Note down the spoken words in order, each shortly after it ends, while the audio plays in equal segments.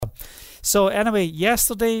So anyway,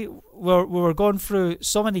 yesterday we were going through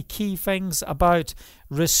so many key things about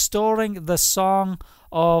restoring the song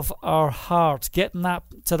of our heart, getting that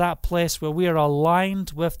to that place where we are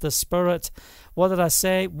aligned with the Spirit. What did I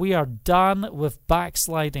say? We are done with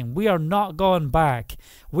backsliding. We are not going back.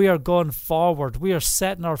 We are going forward. We are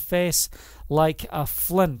setting our face like a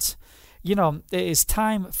flint. You know, it is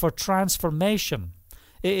time for transformation.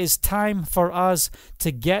 It is time for us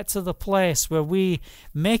to get to the place where we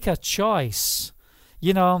make a choice.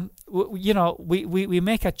 We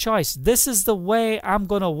make a choice. This is the way I'm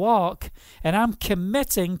going to walk, and I'm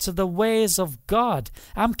committing to the ways of God.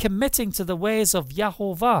 I'm committing to the ways of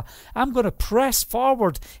Yahovah. I'm going to press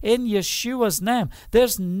forward in Yeshua's name.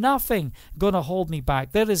 There's nothing going to hold me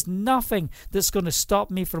back. There is nothing that's going to stop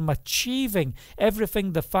me from achieving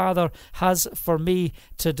everything the Father has for me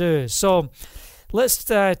to do. So let's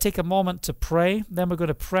take a moment to pray. Then we're going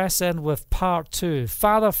to press in with part 2.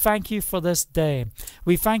 Father, thank you for this day.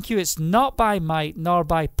 We thank you it's not by might nor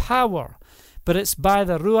by power, but it's by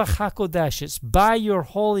the Ruach HaKodesh. It's by your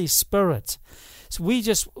Holy Spirit. So we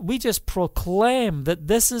just proclaim that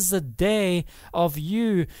this is the day of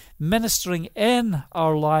you ministering in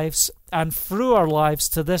our lives and through our lives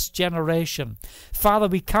to this generation. Father,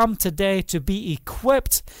 we come today to be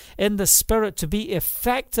equipped in the Spirit, to be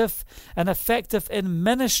effective in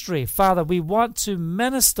ministry. Father, we want to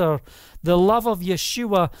minister the love of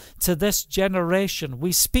Yeshua to this generation.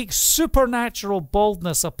 We speak supernatural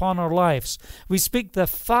boldness upon our lives. We speak the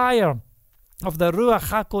fire of the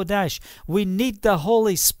Ruach HaKodesh. We need the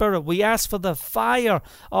Holy Spirit. We ask for the fire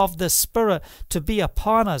of the Spirit to be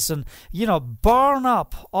upon us and, burn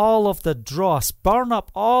up all of the dross, burn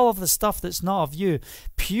up all of the stuff that's not of you.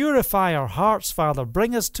 Purify our hearts, Father.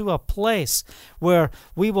 Bring us to a place where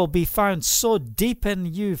we will be found so deep in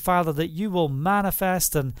you, Father, that you will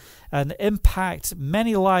manifest and impact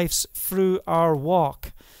many lives through our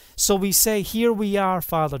walk. So we say, here we are,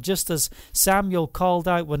 Father, just as Samuel called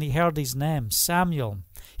out when he heard his name. Samuel,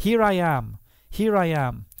 here I am, here I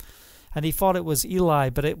am. And he thought it was Eli,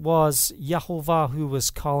 but it was Yahovah who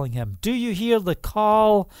was calling him. Do you hear the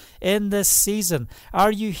call in this season?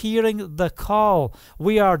 Are you hearing the call?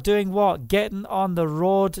 We are doing what? Getting on the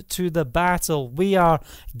road to the battle. We are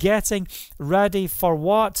getting ready for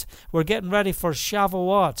what? We're getting ready for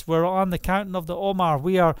Shavuot. We're on the counting of the Omer.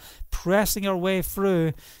 We are pressing our way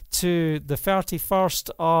through to the 31st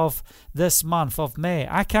of this month of May.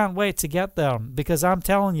 I can't wait to get there because I'm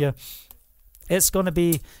telling you, it's going to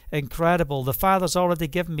be incredible. The Father's already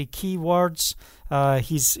given me key words.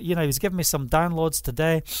 He's given me some downloads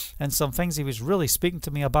today and some things he was really speaking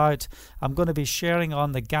to me about. I'm going to be sharing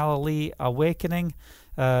on the Galilee Awakening,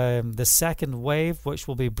 the second wave, which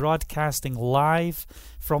will be broadcasting live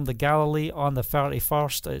from the Galilee on the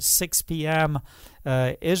 31st at 6 p.m.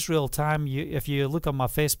 Israel time. If you look on my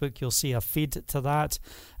Facebook, you'll see a feed to that.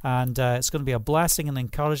 And it's going to be a blessing and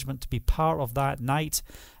encouragement to be part of that night.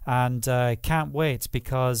 And can't wait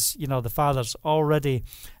because, the Father's already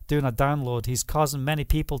doing a download. He's causing many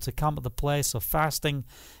people to come to the place of fasting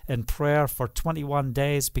and prayer for 21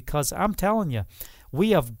 days because I'm telling you, we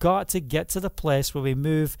have got to get to the place where we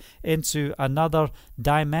move into another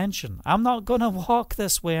dimension. I'm not going to walk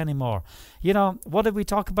this way anymore. What did we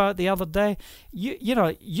talk about the other day?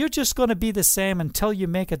 You're just going to be the same until you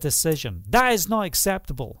make a decision. That is not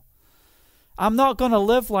acceptable. I'm not going to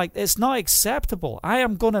live like it's not acceptable. I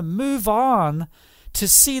am going to move on to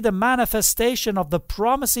see the manifestation of the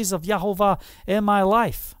promises of Yahovah in my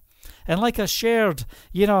life. And like I shared,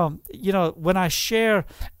 when I share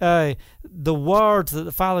the word that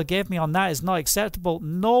the Father gave me on that is not acceptable,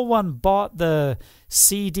 no one bought the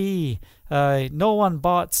CD. No one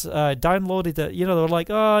downloaded it. They were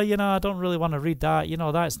like, I don't really want to read that.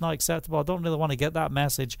 That's not acceptable. I don't really want to get that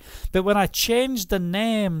message. But when I changed the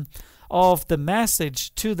name of the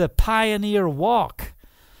message to the Pioneer Walk,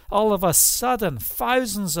 all of a sudden,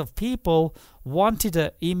 thousands of people wanted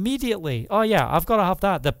it immediately. Oh yeah, I've got to have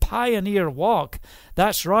that. The Pioneer Walk.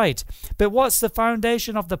 That's right. But what's the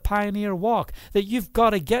foundation of the Pioneer Walk? That you've got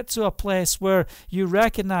to get to a place where you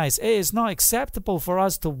recognize it is not acceptable for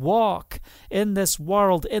us to walk in this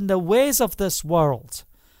world, in the ways of this world.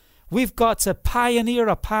 We've got to pioneer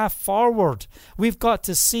a path forward. We've got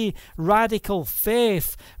to see radical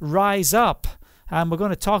faith rise up. And we're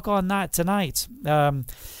going to talk on that tonight. I'm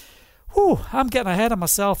getting ahead of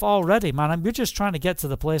myself already, man. We're just trying to get to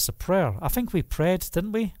the place of prayer. I think we prayed,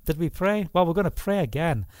 didn't we? Did we pray? Well, we're going to pray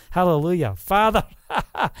again. Hallelujah. Father,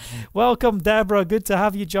 welcome, Deborah. Good to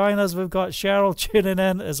have you join us. We've got Cheryl tuning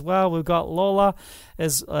in as well. We've got Lola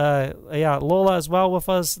as well with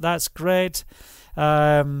us. That's great.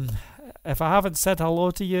 if I haven't said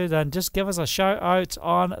hello to you, then just give us a shout out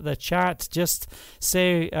on the chat. Just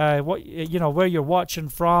say where you're watching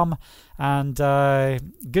from. And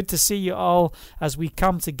good to see you all as we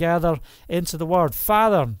come together into the Word.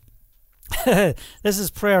 Father, this is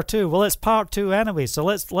prayer 2. Well, it's part 2 anyway, so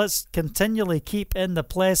let's continually keep in the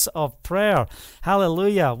place of prayer.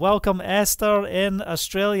 Hallelujah. Welcome, Esther in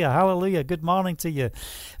Australia. Hallelujah. Good morning to you.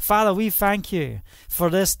 Father, we thank you for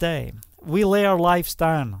this day. We lay our lives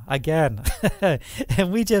down again,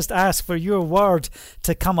 and we just ask for your word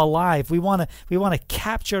to come alive. We want to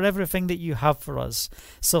capture everything that you have for us.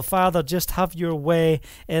 So, Father, just have your way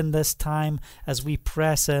in this time as we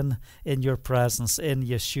press in your presence in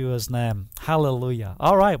Yeshua's name. Hallelujah.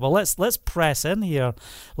 All right, well, let's press in here.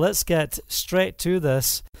 Let's get straight to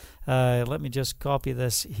this. Let me just copy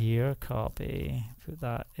this here. Copy. Put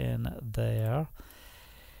that in there.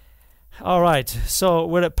 All right, so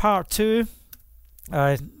we're at part 2.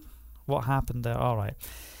 What happened there? All right.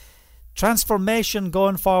 Transformation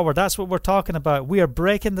going forward. That's what we're talking about. We are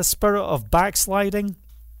breaking the spirit of backsliding.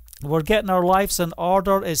 We're getting our lives in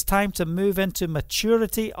order. It's time to move into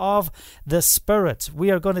maturity of the Spirit.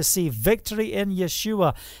 We are going to see victory in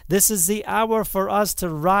Yeshua. This is the hour for us to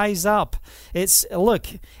rise up. Look,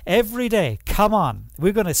 every day, come on.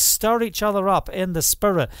 We're going to stir each other up in the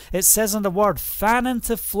Spirit. It says in the Word, fan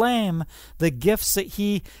into flame the gifts that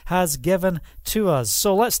He has given to us.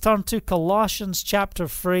 So let's turn to Colossians chapter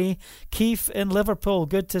 3. Keith in Liverpool,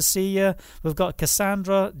 good to see you. We've got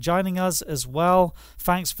Cassandra joining us as well.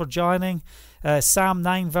 Thanks for joining. Psalm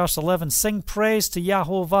 9 verse 11. Sing praise to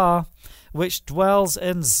Yahovah, which dwells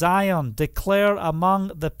in Zion. Declare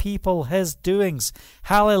among the people his doings.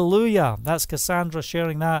 Hallelujah. That's Cassandra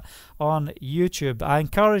sharing that on YouTube. I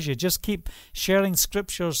encourage you, just keep sharing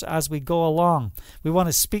scriptures as we go along. We want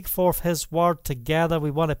to speak forth his word together.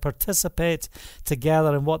 We want to participate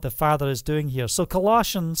together in what the Father is doing here. So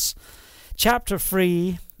Colossians chapter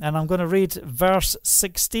 3, and I'm going to read verse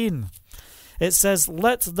 16. It says,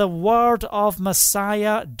 let the word of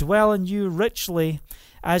Messiah dwell in you richly,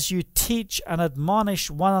 as you teach and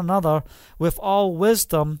admonish one another with all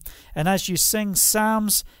wisdom, and as you sing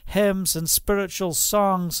psalms, hymns, and spiritual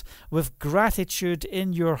songs with gratitude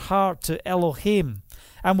in your heart to Elohim.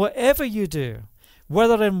 And whatever you do,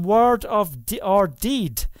 whether in word or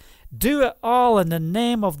deed, do it all in the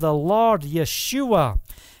name of the Lord Yeshua,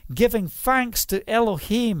 giving thanks to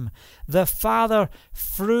Elohim, the Father,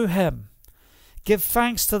 through him. Give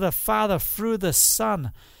thanks to the Father through the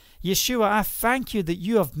Son. Yeshua, I thank you that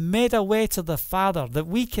you have made a way to the Father, that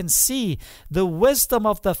we can see the wisdom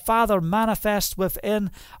of the Father manifest within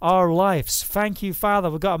our lives. Thank you, Father.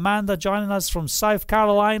 We've got Amanda joining us from South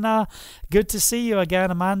Carolina. Good to see you again,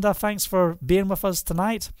 Amanda. Thanks for being with us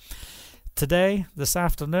tonight, today, this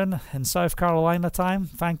afternoon in South Carolina time.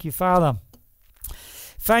 Thank you, Father.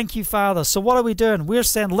 Thank you, Father. So what are we doing? We're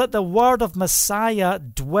saying, let the word of Messiah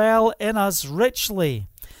dwell in us richly.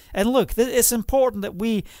 And look, it's important that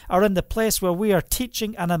we are in the place where we are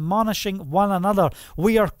teaching and admonishing one another.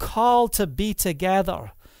 We are called to be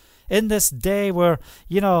together. In this day where,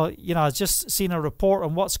 I've just seen a report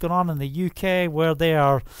on what's going on in the UK where they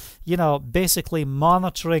are, basically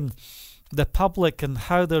monitoring the public and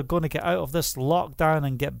how they're going to get out of this lockdown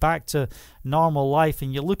and get back to normal life.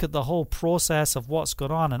 And you look at the whole process of what's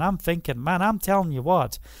going on, and I'm thinking, man, I'm telling you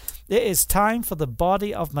what, it is time for the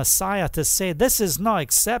body of Messiah to say, this is not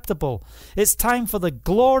acceptable. It's time for the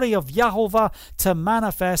glory of Yahovah to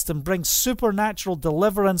manifest and bring supernatural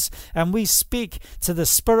deliverance. And we speak to the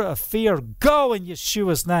spirit of fear, go in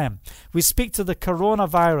Yeshua's name. We speak to the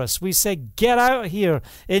coronavirus. We say, get out here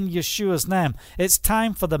in Yeshua's name. It's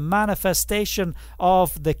time for the manifestation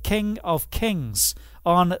of the King of Kings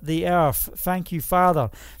on the earth. Thank you, Father.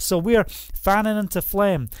 So we're fanning into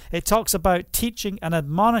flame. It talks about teaching and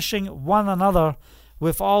admonishing one another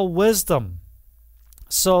with all wisdom.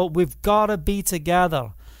 So we've got to be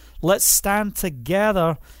together. Let's stand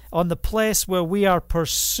together on the place where we are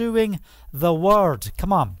pursuing the word.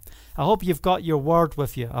 Come on. I hope you've got your word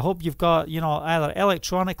with you. I hope you've got, either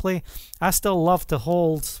electronically. I still love to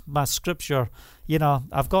hold my scripture.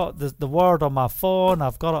 I've got the word on my phone.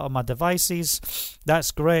 I've got it on my devices.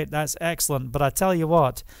 That's great. That's excellent. But I tell you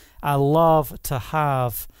what, I love to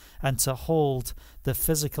have and to hold the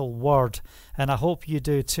physical word. And I hope you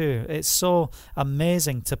do too. It's so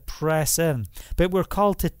amazing to press in. But we're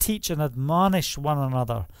called to teach and admonish one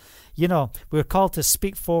another. We're called to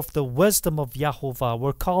speak forth the wisdom of Yahovah.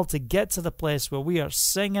 We're called to get to the place where we are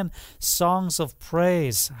singing songs of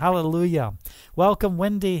praise. Hallelujah. Welcome,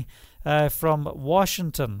 Wendy, from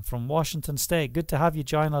Washington State. Good to have you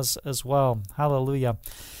join us as well. Hallelujah.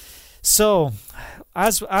 So,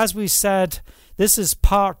 as we said, this is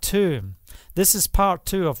part 2. This is part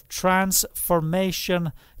 2 of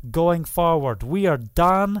transformation going forward. We are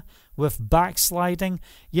done with backsliding.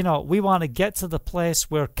 We want to get to the place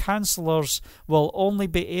where counselors will only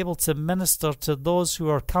be able to minister to those who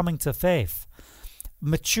are coming to faith.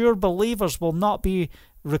 Mature believers will not be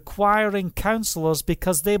requiring counselors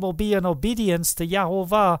because they will be in obedience to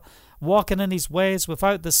Yahovah, walking in his ways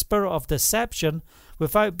without the spirit of deception,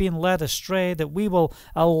 without being led astray, that we will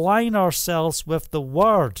align ourselves with the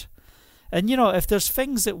Word. And if there's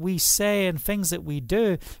things that we say and things that we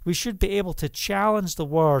do, we should be able to challenge the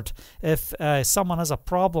Word. If someone has a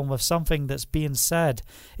problem with something that's being said,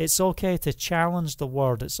 it's okay to challenge the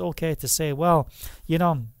Word. It's okay to say, well,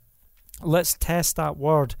 let's test that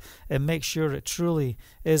word and make sure it truly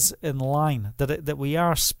is in line, that we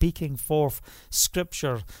are speaking forth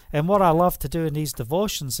Scripture. And what I love to do in these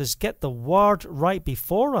devotions is get the Word right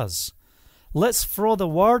before us. Let's throw the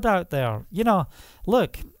Word out there.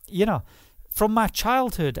 Look, from my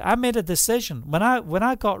childhood, I made a decision. When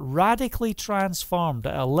I got radically transformed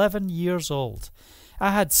at 11 years old, I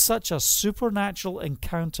had such a supernatural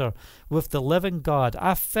encounter with the living God.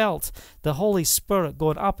 I felt the Holy Spirit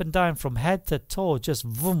going up and down from head to toe, just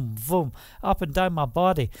vroom, vroom, up and down my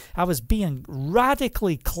body. I was being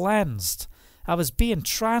radically cleansed. I was being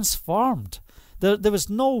transformed. There was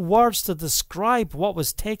no words to describe what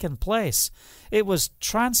was taking place. It was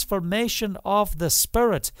transformation of the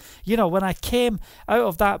Spirit. When I came out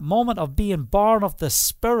of that moment of being born of the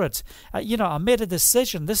Spirit, I made a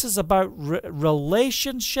decision. This is about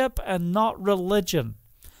relationship and not religion.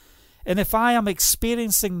 And if I am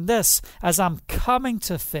experiencing this as I'm coming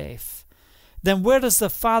to faith, then where does the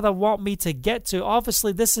Father want me to get to?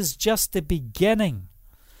 Obviously, this is just the beginning.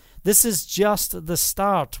 This is just the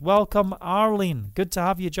start. Welcome, Arlene. Good to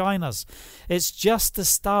have you join us. It's just the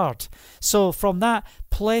start. So from that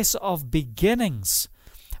place of beginnings,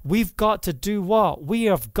 we've got to do what? We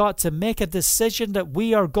have got to make a decision that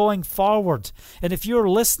we are going forward. And if you're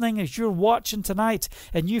listening, as you're watching tonight,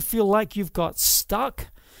 and you feel like you've got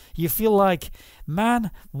stuck, you feel like,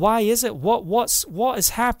 man, why is it? What is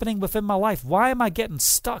happening within my life? Why am I getting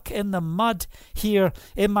stuck in the mud here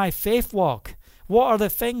in my faith walk? What are the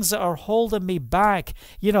things that are holding me back,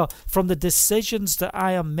 from the decisions that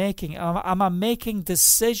I am making? Am I making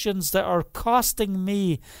decisions that are costing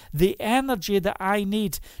me the energy that I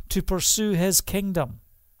need to pursue His kingdom?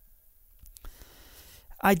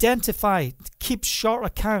 Identify, keep short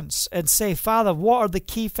accounts and say, Father, what are the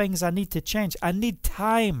key things I need to change? I need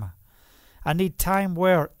time. I need time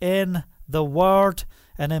where? In the Word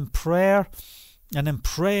and in prayer and in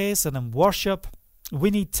praise and in worship.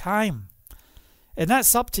 We need time. And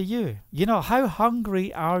that's up to you. How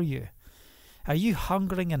hungry are you? Are you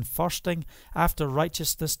hungering and thirsting after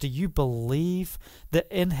righteousness? Do you believe that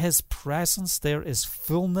in His presence there is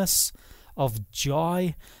fullness of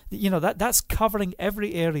joy? That's covering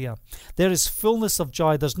every area. There is fullness of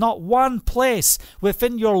joy. There's not one place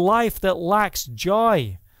within your life that lacks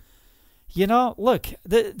joy. Look,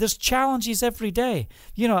 there's challenges every day.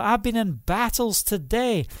 I've been in battles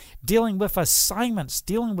today, dealing with assignments,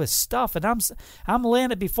 dealing with stuff, and I'm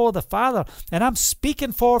laying it before the Father, and I'm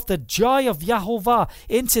speaking forth the joy of Yahovah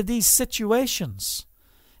into these situations,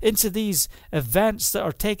 into these events that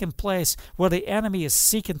are taking place where the enemy is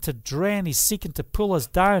seeking to drain, he's seeking to pull us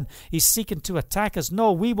down, he's seeking to attack us.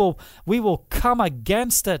 No, we will come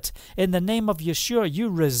against it in the name of Yeshua. You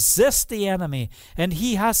resist the enemy and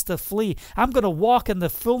he has to flee. I'm going to walk in the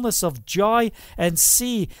fullness of joy and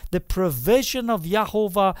see the provision of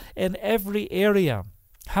Yahovah in every area.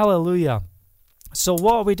 Hallelujah. So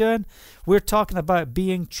what are we doing? We're talking about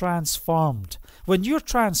being transformed. When you're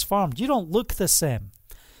transformed, you don't look the same.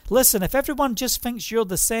 Listen, if everyone just thinks you're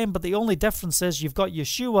the same, but the only difference is you've got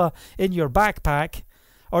Yeshua in your backpack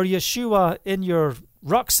or Yeshua in your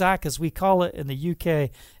rucksack, as we call it in the UK,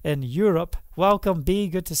 in Europe. Welcome, B.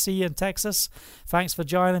 Good to see you in Texas. Thanks for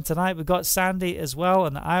joining tonight. We've got Sandy as well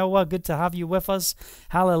in Iowa. Good to have you with us.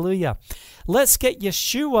 Hallelujah. Let's get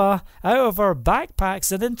Yeshua out of our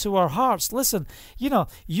backpacks and into our hearts. Listen,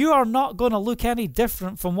 you are not going to look any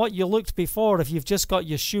different from what you looked before if you've just got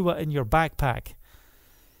Yeshua in your backpack.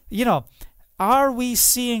 Are we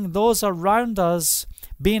seeing those around us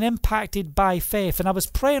being impacted by faith? And I was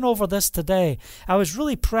praying over this today. I was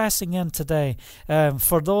really pressing in today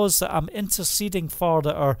for those that I'm interceding for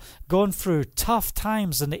that are going through tough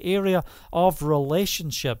times in the area of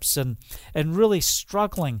relationships and really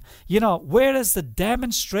struggling. Where is the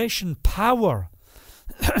demonstration power?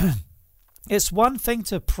 It's one thing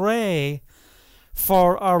to pray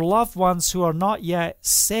for our loved ones who are not yet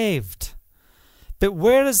saved. But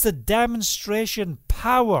where is the demonstration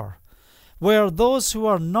power where those who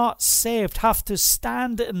are not saved have to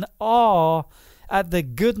stand in awe at the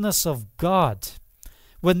goodness of God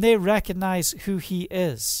when they recognize who He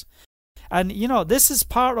is? And, this is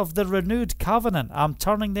part of the renewed covenant. I'm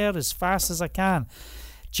turning there as fast as I can.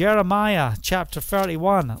 Jeremiah chapter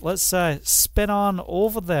 31. Let's spin on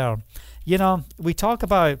over there. We talk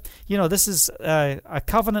about, this is a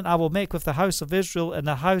covenant I will make with the house of Israel and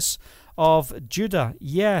the house of Judah.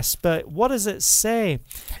 Yes, but what does it say?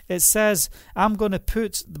 It says, I'm going to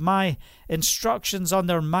put my instructions on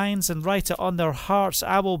their minds and write it on their hearts.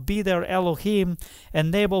 I will be their Elohim,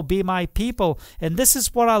 and they will be my people. And this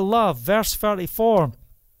is what I love. Verse 34.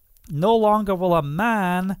 No longer will a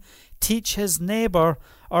man teach his neighbor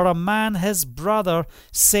or a man his brother,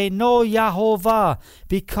 say, Know Yahovah,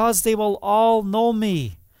 because they will all know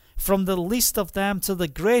me, from the least of them to the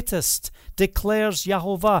greatest, declares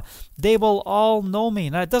Yahovah. They will all know me.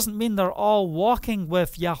 Now, it doesn't mean they're all walking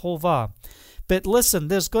with Yahovah. But listen,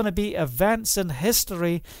 there's going to be events in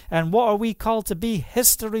history, and what are we called to be?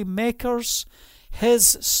 History makers.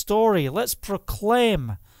 His story. Let's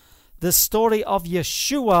proclaim the story of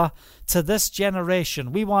Yeshua to this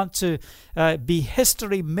generation. We want to be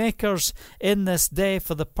history makers in this day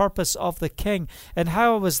for the purpose of the King. And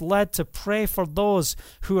how I was led to pray for those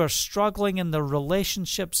who are struggling in their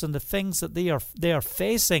relationships and the things that they are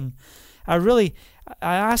facing. I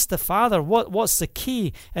asked the Father, what's the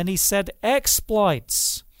key? And He said,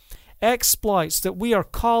 exploits, that we are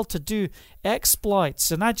called to do exploits.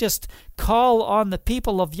 And I just call on the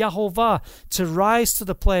people of Yahovah to rise to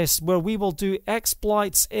the place where we will do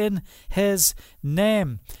exploits in His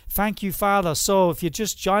name. Thank you, Father. So if you're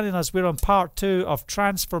just joining us, we're on part 2 of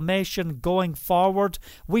transformation going forward.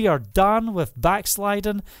 We are done with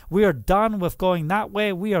backsliding. We are done with going that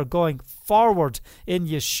way. We are going forward in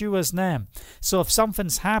Yeshua's name. So if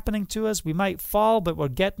something's happening to us, we might fall, but we're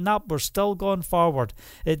getting up. We're still going forward.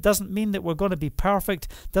 It doesn't mean that we're going to be perfect.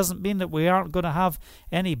 Doesn't mean that we aren't going to have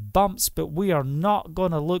any bumps, but we are not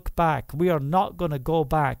going to look back. We are not going to go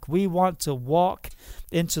back. We want to walk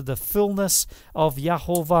into the fullness of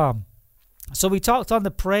Yahovah. So we talked on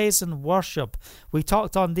the praise and worship. We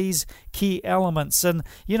talked on these key elements. And,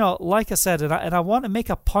 like I said, and I want to make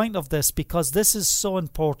a point of this because this is so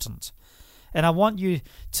important. And I want you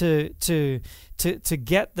to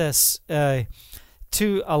get this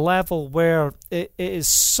to a level where it is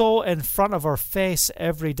so in front of our face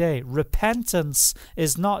every day. Repentance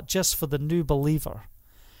is not just for the new believer.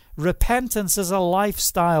 Repentance is a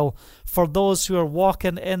lifestyle for those who are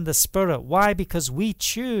walking in the Spirit. Why? Because we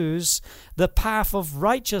choose the path of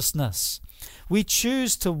righteousness. We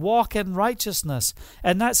choose to walk in righteousness.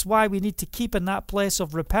 And that's why we need to keep in that place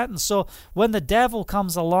of repentance. So when the devil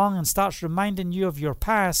comes along and starts reminding you of your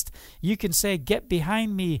past, you can say, get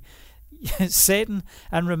behind me, Satan,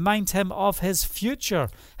 and remind him of his future.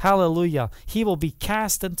 Hallelujah. He will be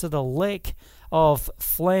cast into the lake of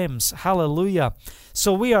flames. Hallelujah.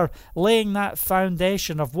 So we are laying that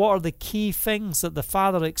foundation of what are the key things that the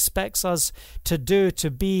Father expects us to do to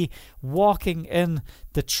be walking in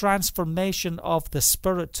the transformation of the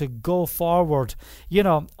Spirit to go forward.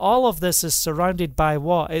 All of this is surrounded by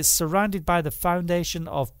what? It's surrounded by the foundation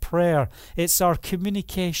of prayer. It's our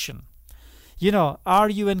communication. Are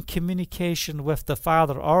you in communication with the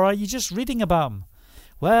Father, or are you just reading about Him?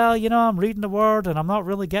 Well, I'm reading the Word and I'm not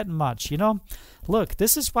really getting much. Look,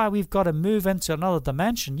 this is why we've got to move into another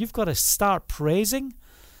dimension. You've got to start praising,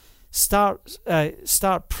 start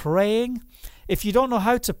praying. If you don't know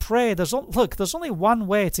how to pray, there's only one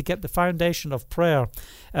way to get the foundation of prayer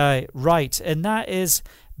right, and that is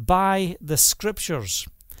by the Scriptures.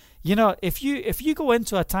 If you go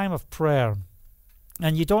into a time of prayer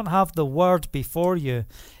and you don't have the Word before you,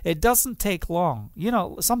 it doesn't take long.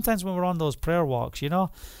 Sometimes when we're on those prayer walks, you're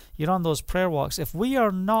on those prayer walks, if we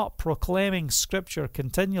are not proclaiming Scripture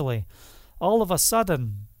continually, all of a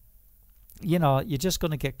sudden, you're just going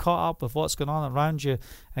to get caught up with what's going on around you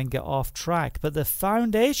and get off track. But the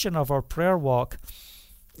foundation of our prayer walk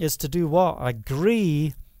is to do what?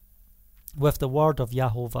 Agree with the word of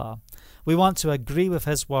Yahovah. We want to agree with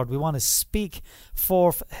His word. We want to speak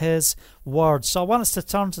forth His word. So I want us to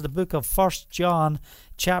turn to the book of 1 John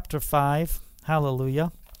chapter 5.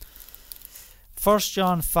 Hallelujah. 1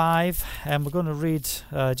 John 5, and we're going to read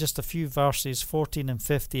just a few verses, 14 and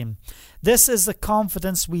 15. This is the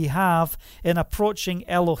confidence we have in approaching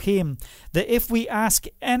Elohim, that if we ask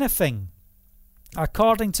anything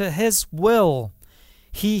according to His will,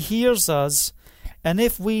 He hears us. And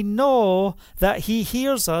if we know that He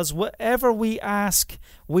hears us, whatever we ask,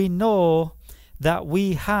 we know that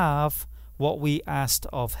we have what we asked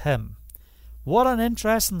of Him. What an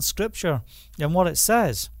interesting scripture and what it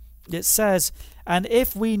says. It says, and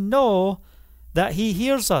if we know that he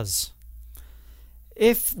hears us,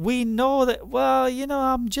 if we know that, well,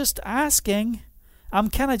 I'm just asking, I'm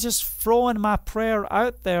kind of just throwing my prayer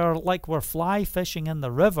out there like we're fly fishing in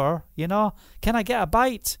the river, can I get a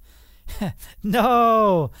bite?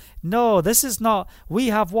 No, this is not. We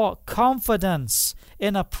have what? Confidence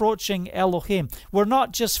in approaching Elohim. We're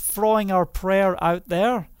not just throwing our prayer out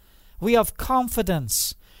there. We have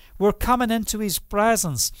confidence. We're coming into his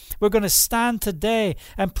presence. We're going to stand today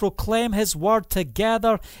and proclaim his word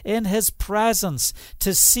together in his presence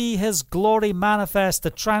to see his glory manifest,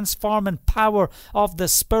 the transforming power of the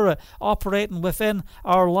Spirit operating within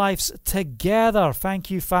our lives together.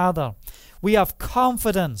 Thank you, Father. We have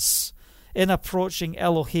confidence in approaching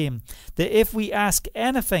Elohim, that if we ask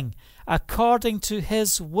anything according to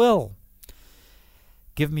his will,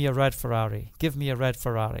 give me a red Ferrari, give me a red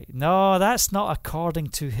Ferrari. No, that's not according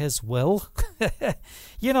to his will.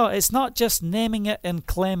 It's not just naming it and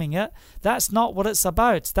claiming it. That's not what it's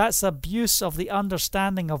about. That's abuse of the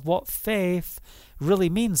understanding of what faith really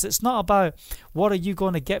means. It's not about what are you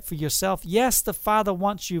going to get for yourself. Yes, the Father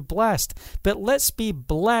wants you blessed, but let's be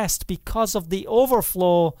blessed because of the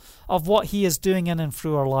overflow of what he is doing in and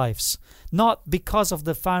through our lives, not because of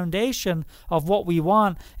the foundation of what we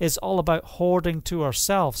want is all about hoarding to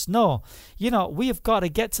ourselves. No, we've got to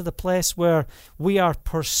get to the place where we are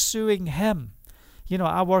pursuing him.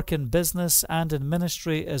 I work in business and in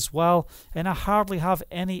ministry as well, and I hardly have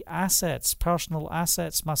any assets, personal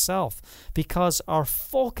assets myself, because our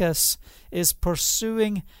focus is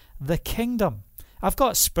pursuing the kingdom. I've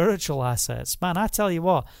got spiritual assets. Man, I tell you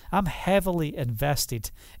what, I'm heavily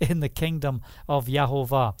invested in the kingdom of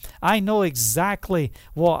Yahovah. I know exactly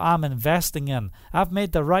what I'm investing in. I've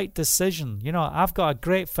made the right decision. I've got a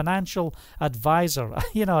great financial advisor.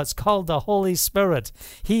 It's called the Holy Spirit.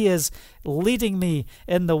 He is leading me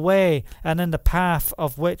in the way and in the path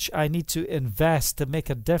of which I need to invest to make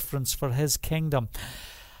a difference for his kingdom.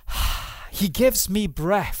 He gives me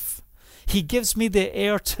breath. He gives me the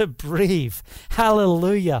air to breathe.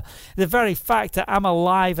 Hallelujah. The very fact that I'm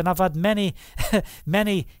alive, and I've had many,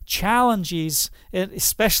 many challenges,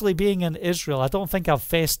 especially being in Israel. I don't think I've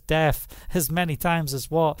faced death as many times as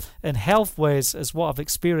in health ways, as what I've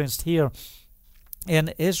experienced here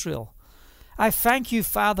in Israel. I thank you,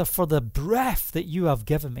 Father, for the breath that you have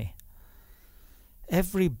given me.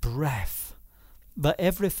 Every breath. But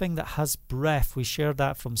everything that has breath, we shared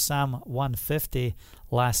that from Psalm 150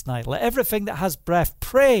 last night. Let everything that has breath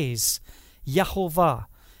praise Yahovah.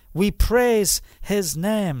 We praise his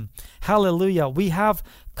name. Hallelujah. We have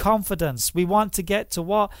confidence. We want to get to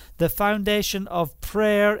what? The foundation of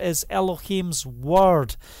prayer is Elohim's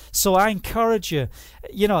word. So I encourage you,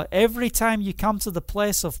 every time you come to the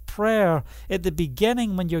place of prayer, at the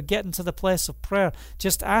beginning when you're getting to the place of prayer,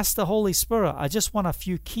 just ask the Holy Spirit, I just want a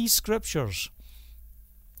few key scriptures.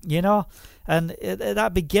 And at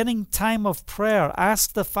that beginning time of prayer,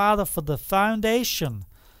 ask the Father for the foundation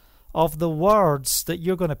of the words that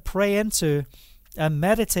you're going to pray into and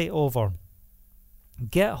meditate over.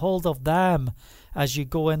 Get hold of them as you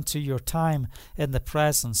go into your time in the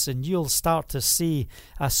presence, and you'll start to see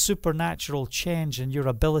a supernatural change in your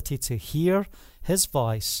ability to hear his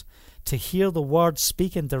voice, to hear the word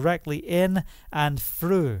speaking directly in and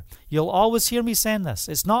through. You'll always hear me saying this.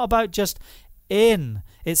 It's not about just in,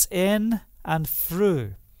 it's in and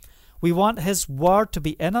through. We want his word to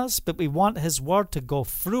be in us, but we want his word to go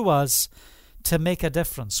through us to make a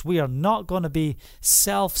difference. We are not going to be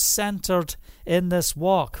self-centered in this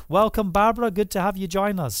walk. Welcome, Barbara. Good to have you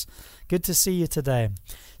join us. Good to see you today.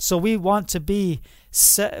 So we want to be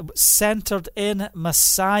centered in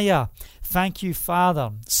Messiah. Thank you,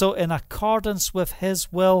 Father. So in accordance with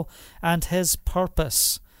his will and his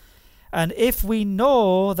purpose. And if we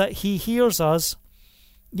know that he hears us,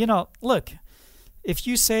 look, if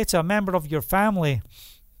you say to a member of your family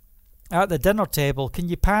at the dinner table, can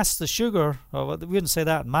you pass the sugar? Or we wouldn't say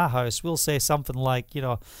that in my house. We'll say something like,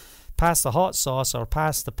 pass the hot sauce, or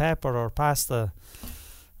pass the pepper, or pass the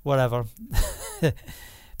whatever.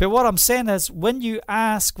 But what I'm saying is, when you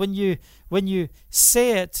ask, when you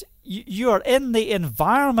say it, you are in the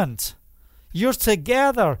environment. You're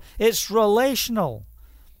together. It's relational.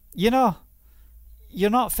 You're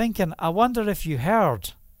not thinking, I wonder if you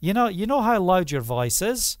heard. You know how loud your voice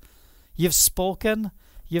is. You've spoken.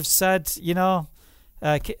 You've said,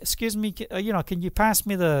 excuse me, can you pass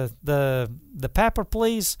me the pepper,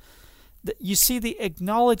 please? You see the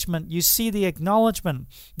acknowledgement.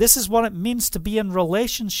 This is what it means to be in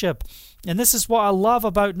relationship. And this is what I love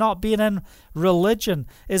about not being in religion,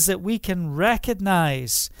 is that we can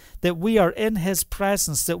recognize that we are in his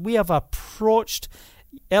presence, that we have approached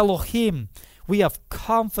Elohim. We have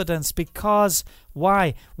confidence because,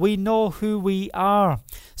 why? We know who we are.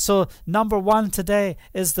 So number one today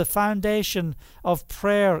is the foundation of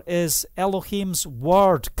prayer is Elohim's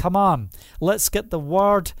word. Come on, let's get the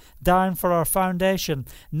word down for our foundation.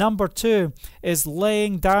 Number two is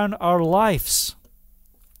laying down our lives.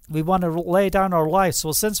 We want to lay down our lives.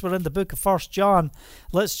 Well, since we're in the book of 1 John,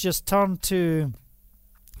 let's just turn to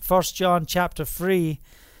 1 John chapter 3.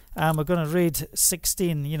 And we're going to read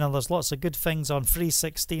 16. There's lots of good things on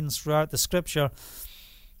 3:16 throughout the scripture.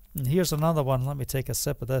 And here's another one. Let me take a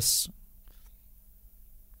sip of this.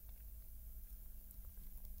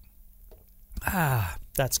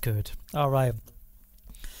 That's good. All right.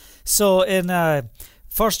 So in 1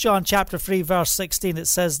 John chapter 3, verse 16, it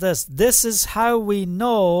says this. This is how we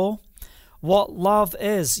know what love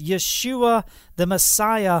is. Yeshua, the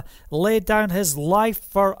Messiah, laid down his life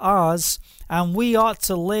for us, and we ought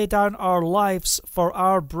to lay down our lives for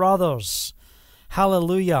our brothers.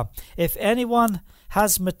 Hallelujah. If anyone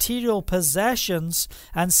has material possessions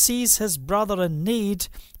and sees his brother in need,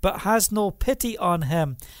 but has no pity on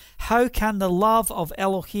him, how can the love of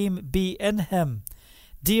Elohim be in him?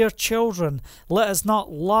 Dear children, let us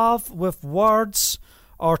not love with words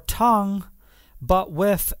or tongue, but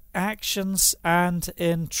with actions and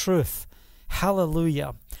in truth.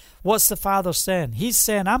 Hallelujah. What's the Father saying? He's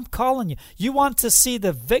saying, I'm calling you. You want to see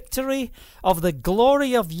the victory of the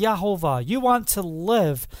glory of Yahovah. You want to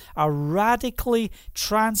live a radically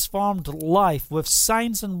transformed life with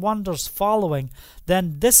signs and wonders following.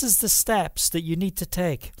 Then this is the steps that you need to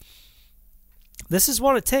take. This is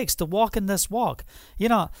what it takes to walk in this walk.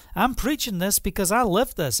 I'm preaching this because I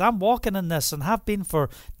live this. I'm walking in this and have been for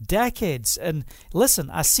decades. And listen,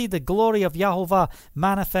 I see the glory of Yahovah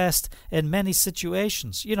manifest in many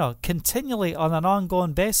situations, continually on an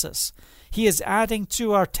ongoing basis. He is adding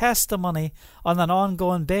to our testimony on an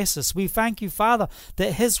ongoing basis. We thank you, Father,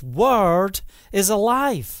 that his word is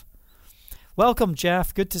alive. Welcome,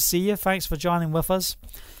 Jeff. Good to see you. Thanks for joining with us.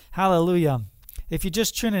 Hallelujah. If you're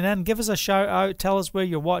just tuning in, give us a shout out. Tell us where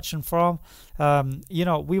you're watching from.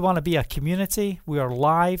 We want to be a community. We are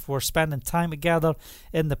live. We're spending time together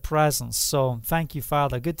in the presence. So thank you,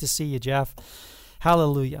 Father. Good to see you, Jeff.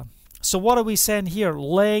 Hallelujah. So what are we saying here?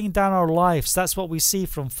 Laying down our lives. That's what we see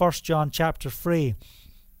from 1 John chapter 3.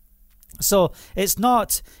 So it's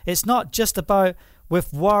not just about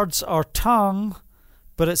with words or tongue,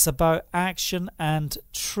 but it's about action and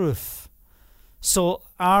truth. So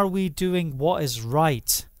are we doing what is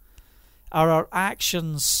right? Are our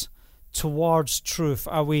actions towards truth?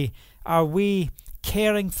 Are we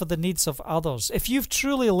caring for the needs of others? If you've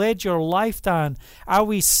truly laid your life down, are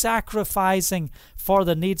we sacrificing for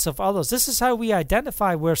the needs of others? This is how we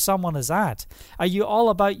identify where someone is at. Are you all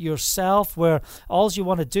about yourself, where all you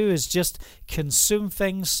want to do is just consume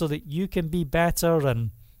things so that you can be better and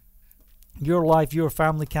your life, your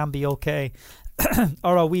family can be okay?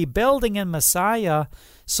 Or are we building in Messiah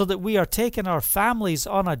so that we are taking our families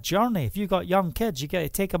on a journey? If you've got young kids, you got to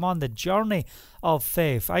take them on the journey of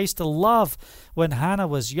faith. I used to love when Hannah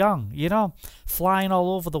was young, flying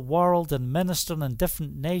all over the world and ministering in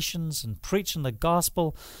different nations and preaching the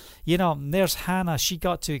gospel. And there's Hannah. She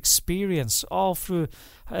got to experience all through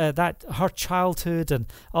her childhood and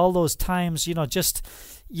all those times,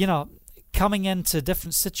 coming into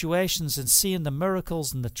different situations and seeing the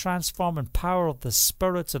miracles and the transforming power of the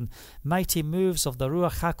Spirit and mighty moves of the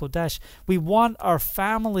Ruach HaKodesh. We want our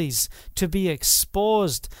families to be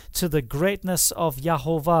exposed to the greatness of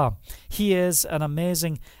Yahovah. He is an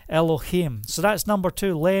amazing Elohim. So that's number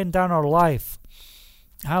 2, laying down our life.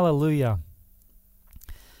 Hallelujah.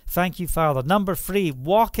 Thank you, Father. Number 3,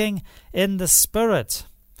 walking in the Spirit.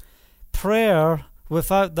 Prayer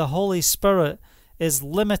without the Holy Spirit is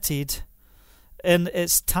limited in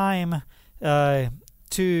its time I'm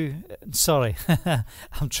trying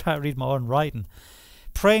to read my own writing.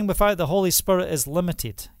 Praying without the Holy Spirit is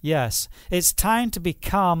limited. Yes, it's time to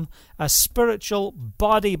become a spiritual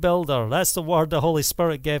bodybuilder. That's the word the Holy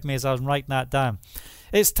Spirit gave me as I was writing that down.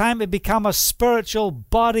 It's time to become a spiritual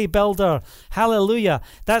bodybuilder. Hallelujah.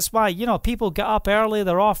 That's why, people get up early,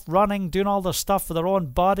 they're off running, doing all their stuff for their own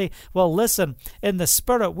body. Well, listen, in the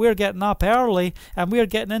Spirit, we're getting up early and we're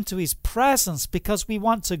getting into His presence because we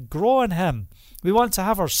want to grow in Him. We want to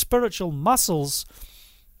have our spiritual muscles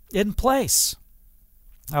in place.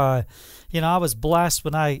 I was blessed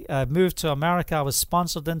when I moved to America. I was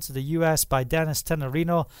sponsored into the U.S. by Dennis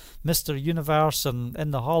Tenorino, Mr. Universe, and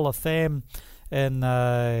in the Hall of Fame in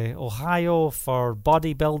Ohio for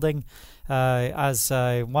bodybuilding as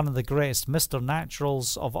one of the greatest Mr.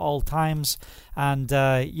 Naturals of all times. And,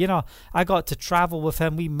 I got to travel with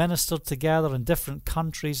him. We ministered together in different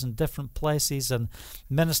countries and different places and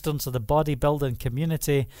ministered to the bodybuilding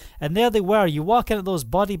community. And there they were. You walk into those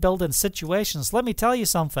bodybuilding situations. Let me tell you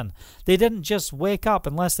something. They didn't just wake up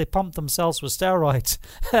unless they pumped themselves with steroids.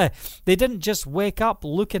 They didn't just wake up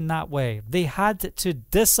looking that way. They had to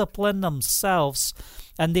discipline themselves,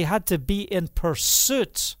 and they had to be in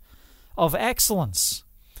pursuit of excellence.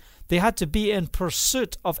 They had to be in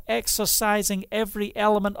pursuit of exercising every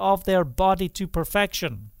element of their body to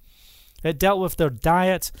perfection. It dealt with their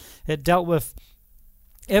diet. It dealt with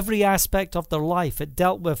every aspect of their life. It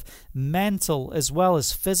dealt with mental as well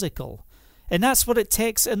as physical. And that's what it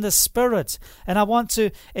takes in the Spirit. And I want to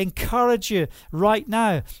encourage you right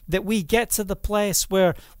now that we get to the place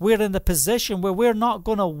where we're in the position where we're not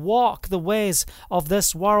going to walk the ways of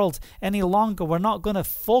this world any longer. We're not going to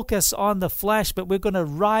focus on the flesh, but we're going to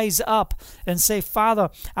rise up and say, Father,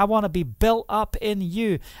 I want to be built up in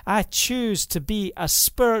you. I choose to be a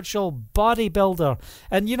spiritual bodybuilder.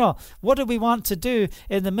 And what do we want to do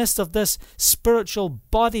in the midst of this spiritual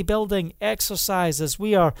bodybuilding exercise as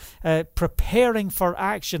we are preparing for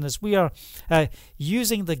action, as we are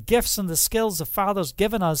using the gifts and the skills the Father's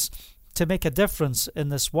given us to make a difference in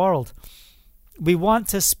this world? We want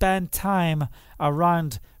to spend time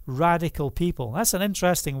around radical people. That's an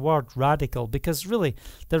interesting word, radical, because really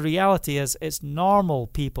the reality is it's normal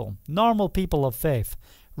people of faith.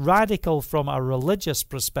 Radical from a religious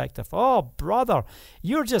perspective. Oh, brother,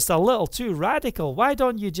 you're just a little too radical. Why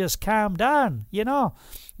don't you just calm down?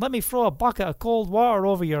 Let me throw a bucket of cold water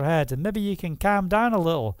over your head and maybe you can calm down a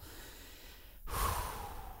little.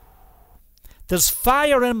 There's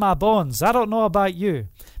fire in my bones. I don't know about you,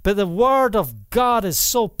 but the Word of God is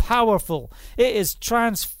so powerful. It is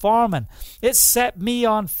transforming. It set me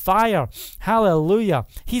on fire. Hallelujah.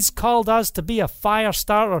 He's called us to be a fire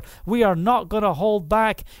starter. We are not going to hold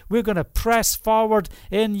back. We're going to press forward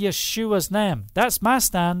in Yeshua's name. That's my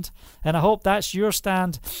stand, and I hope that's your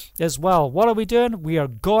stand as well. What are we doing? We are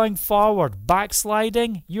going forward.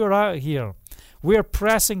 Backsliding, you're out of here. We're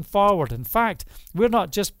pressing forward. In fact, we're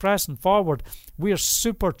not just pressing forward, we're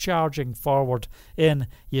supercharging forward in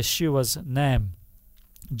Yeshua's name.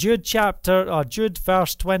 Jude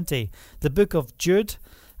verse 20, the book of Jude.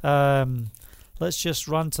 Let's just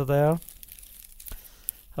run to there.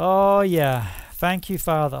 Oh yeah, thank you,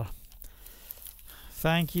 Father.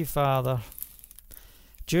 Thank you, Father.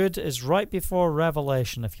 Jude is right before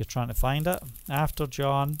Revelation, if you're trying to find it, after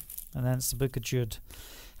John, and then it's the book of Jude.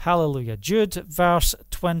 Hallelujah. Jude verse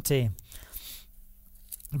 20.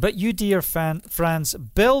 But you, dear friends,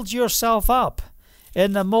 build yourself up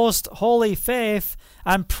in the most holy faith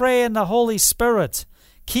and pray in the Holy Spirit.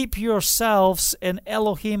 Keep yourselves in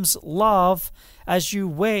Elohim's love as you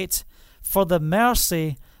wait for the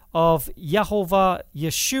mercy of Yehovah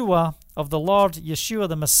Yeshua, of the Lord Yeshua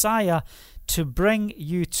the Messiah, to bring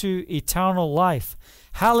you to eternal life.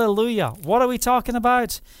 Hallelujah. What are we talking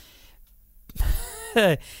about?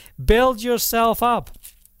 Build yourself up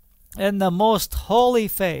in the most holy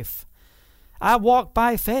faith. I walk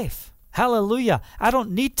by faith. Hallelujah. I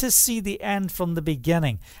don't need to see the end from the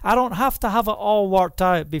beginning. I don't have to have it all worked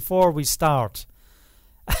out before we start.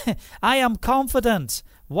 I am confident.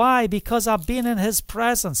 Why? Because I've been in His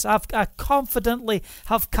presence. I confidently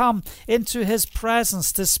have come into His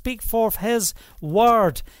presence to speak forth His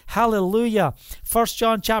word. Hallelujah. 1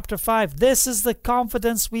 John chapter 5. This is the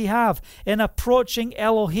confidence we have in approaching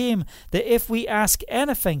Elohim, that if we ask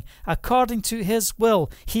anything according to His will,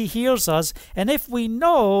 He hears us. And if we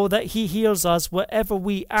know that He hears us, whatever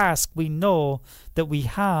we ask, we know that we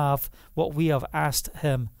have what we have asked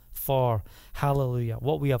Him for. Hallelujah.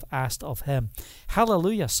 What we have asked of Him.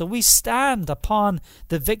 Hallelujah. So we stand upon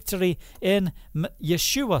the victory in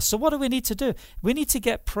Yeshua. So what do we need to do? We need to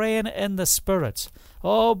get praying in the Spirit.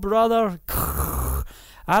 Oh, brother,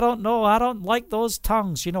 I don't know. I don't like those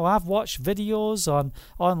tongues. I've watched videos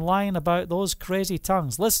online about those crazy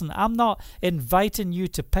tongues. Listen, I'm not inviting you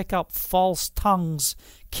to pick up false tongues,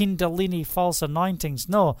 Kundalini false anointings.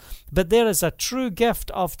 No, but there is a true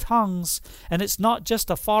gift of tongues, and it's not just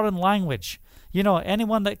a foreign language.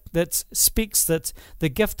 Anyone that speaks that the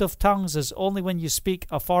gift of tongues is only when you speak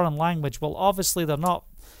a foreign language, well, obviously they're not.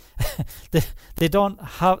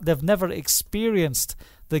 They've never experienced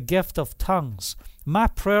the gift of tongues. My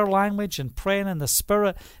prayer language and praying in the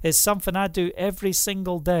Spirit is something I do every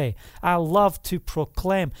single day. I love to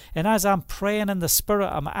proclaim. And as I'm praying in the Spirit,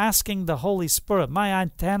 I'm asking the Holy Spirit. My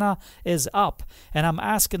antenna is up. And I'm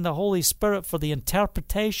asking the Holy Spirit for the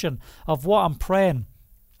interpretation of what I'm praying.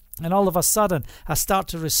 And all of a sudden, I start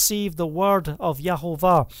to receive the word of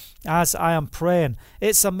Yahovah as I am praying.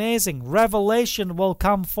 It's amazing. Revelation will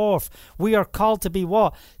come forth. We are called to be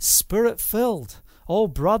what? Spirit-filled. Oh,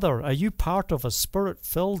 brother, are you part of a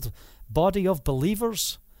Spirit-filled body of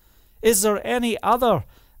believers? Is there any other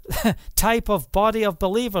type of body of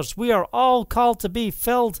believers? We are all called to be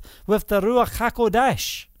filled with the Ruach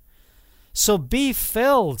HaKodesh. So be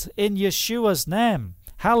filled in Yeshua's name.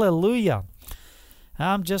 Hallelujah.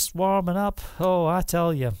 I'm just warming up. Oh, I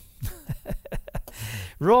tell you.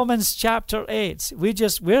 Romans chapter 8.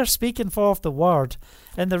 We're speaking forth the word.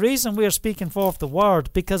 And the reason we're speaking forth the word,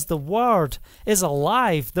 because the word is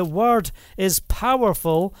alive. The word is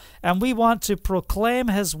powerful. And we want to proclaim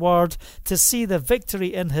his word to see the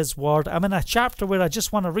victory in his word. I'm in a chapter where I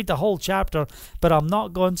just want to read the whole chapter, but I'm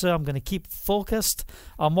not going to. I'm going to keep focused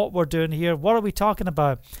on what we're doing here. What are we talking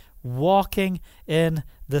about? Walking in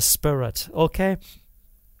the Spirit. Okay?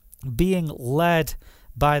 Being led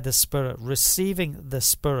by the Spirit, receiving the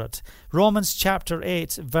Spirit. Romans chapter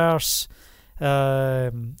 8, verse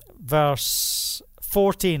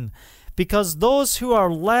 14. Because those who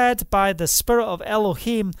are led by the Spirit of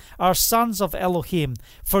Elohim are sons of Elohim.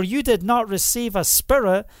 For you did not receive a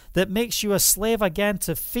spirit that makes you a slave again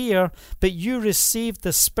to fear, but you received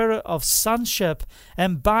the Spirit of sonship,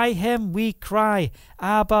 and by him we cry,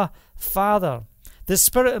 Abba, Father. The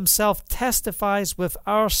Spirit himself testifies with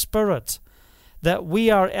our spirit that we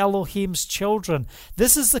are Elohim's children.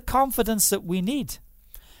 This is the confidence that we need.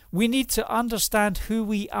 We need to understand who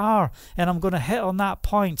we are, and I'm going to hit on that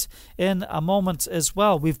point in a moment as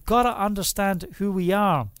well. We've got to understand who we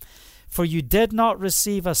are. For you did not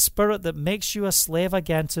receive a spirit that makes you a slave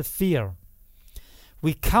again to fear.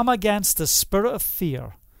 We come against the spirit of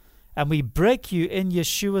fear, and we break you in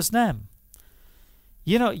Yeshua's name.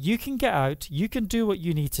 You know, you can get out. You can do what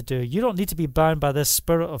you need to do. You don't need to be bound by this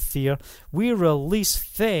spirit of fear. We release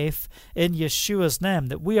faith in Yeshua's name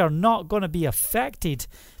that we are not going to be affected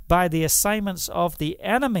by the assignments of the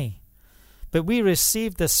enemy. But we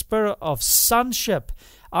receive the spirit of sonship.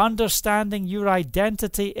 Understanding your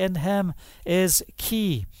identity in him is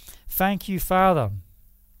key. Thank you, Father.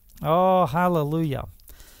 Oh, hallelujah.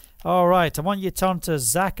 All right, I want you to turn to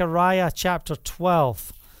Zechariah chapter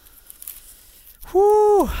 12.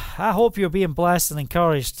 Whew, I hope you're being blessed and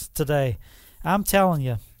encouraged today. I'm telling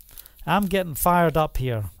you, I'm getting fired up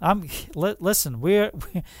here. Listen, we're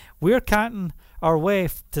counting our way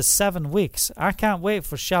to 7 weeks. I can't wait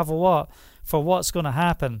for Shavuot, for what's going to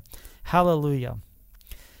happen. Hallelujah.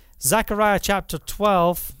 Zechariah chapter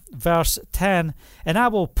 12, verse 10, and I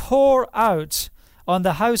will pour out on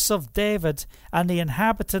the house of David and the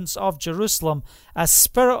inhabitants of Jerusalem a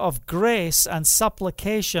spirit of grace and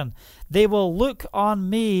supplication. They will look on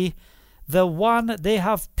me, the one they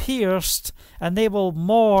have pierced, and they will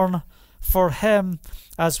mourn for him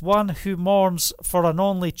as one who mourns for an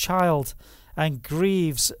only child, and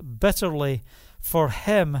grieves bitterly for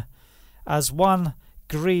him as one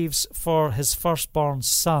grieves for his firstborn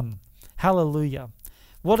son. Hallelujah.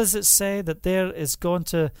 What does it say? That there is going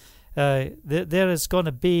to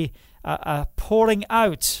be a pouring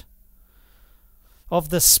out of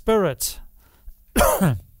the Spirit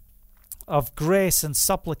of grace and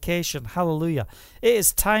supplication. Hallelujah. It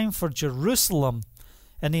is time for Jerusalem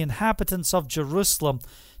and the inhabitants of Jerusalem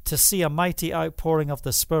to see a mighty outpouring of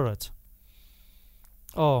the Spirit.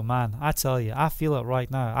 Oh man, I tell you, I feel it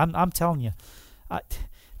right now. I'm telling you,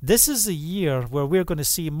 this is a year where we're going to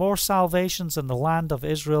see more salvations in the land of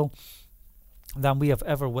Israel than we have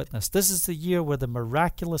ever witnessed. This is the year where the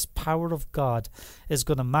miraculous power of God is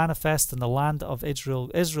going to manifest in the land of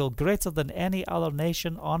Israel greater than any other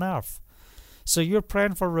nation on earth. So you're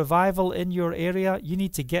praying for revival in your area, you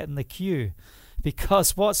need to get in the queue,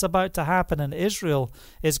 because what's about to happen in Israel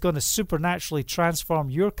is going to supernaturally transform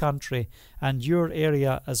your country and your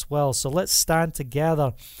area as well. So let's stand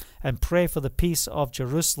together and pray for the peace of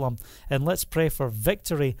Jerusalem, and let's pray for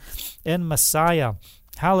victory in Messiah.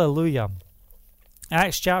 Hallelujah.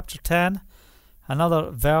 Acts chapter 10,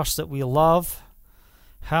 another verse that we love.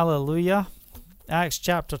 Hallelujah. Acts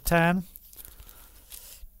chapter 10.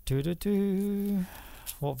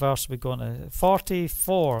 What verse are we going to?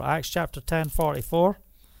 44. Acts chapter 10, 44.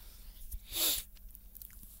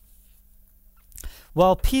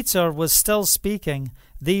 While Peter was still speaking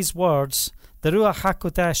these words, the Ruach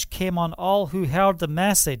HaKodesh came on all who heard the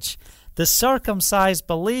message. The circumcised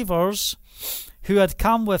believers who had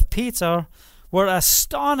come with Peter were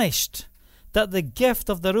astonished that the gift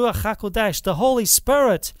of the Ruach HaKodesh, the Holy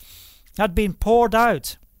Spirit, had been poured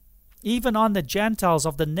out, even on the Gentiles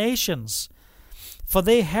of the nations. For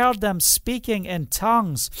they heard them speaking in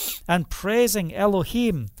tongues and praising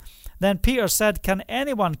Elohim. Then Peter said, "Can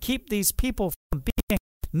anyone keep these people from being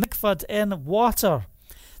mikvahed in water?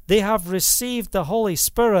 They have received the Holy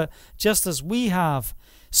Spirit just as we have."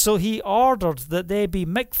 So he ordered that they be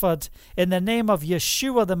mikvahed in the name of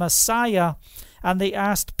Yeshua the Messiah, and they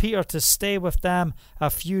asked Peter to stay with them a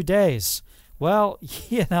few days. Well,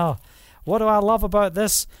 what do I love about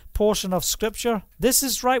this portion of Scripture? This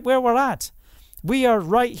is right where we're at. We are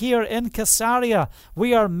right here in Caesarea.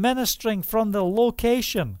 We are ministering from the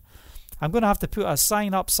location. I'm going to have to put a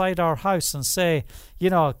sign upside our house and say,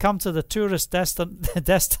 come to the tourist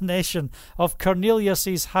destination of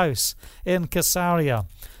Cornelius's house in Caesarea.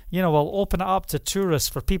 We'll open it up to tourists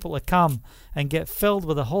for people to come and get filled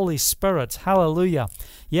with the Holy Spirit. Hallelujah.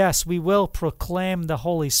 Yes, we will proclaim the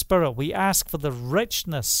Holy Spirit. We ask for the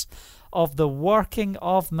richness of the working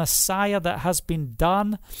of Messiah that has been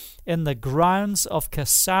done in the grounds of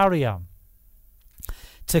Caesarea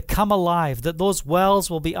to come alive, that those wells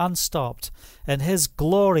will be unstopped, and his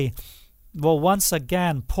glory will once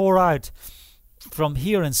again pour out from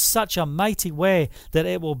here in such a mighty way that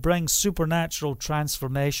it will bring supernatural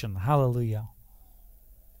transformation. Hallelujah.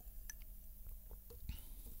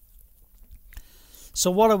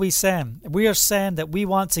 So what are we saying? We are saying that we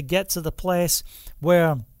want to get to the place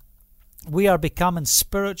where we are becoming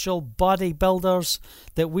spiritual bodybuilders,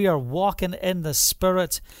 that we are walking in the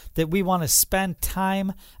Spirit, that we want to spend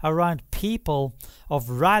time around people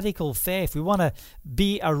of radical faith. We want to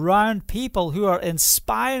be around people who are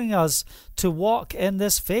inspiring us to walk in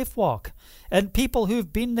this faith walk. And people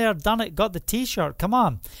who've been there, done it, got the t-shirt. Come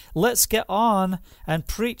on, let's get on and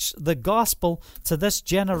preach the gospel to this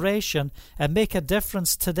generation and make a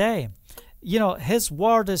difference today. His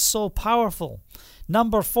word is so powerful.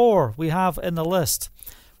 Number 4 we have in the list,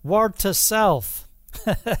 word to self.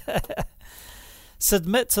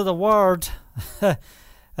 Submit to the word.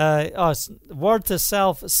 Word to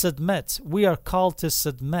self, submit. We are called to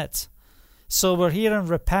submit. So we're here in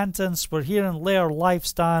repentance. We're here in lay our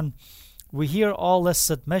lives down. We hear all this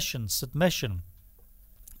submission.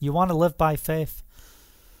 You want to live by faith?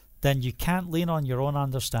 Then you can't lean on your own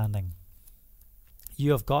understanding.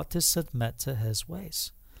 You have got to submit to his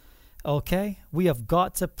ways. Okay? We have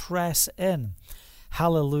got to press in.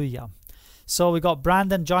 Hallelujah. So we got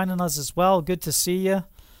Brandon joining us as well. Good to see you.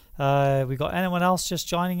 We got anyone else just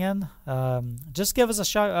joining in? Just give us a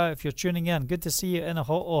shout out if you're tuning in. Good to see you in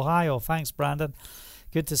Ohio. Thanks, Brandon.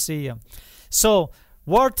 Good to see you. So,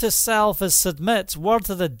 word to self is submit. Word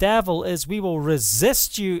to the devil is we will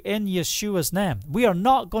resist you in Yeshua's name. We are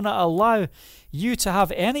not going to allow you to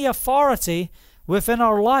have any authority within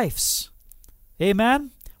our lives. Amen?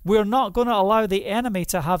 We're not going to allow the enemy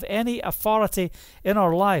to have any authority in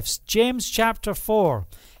our lives. James chapter 4.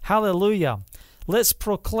 Hallelujah. Let's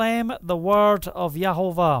proclaim the word of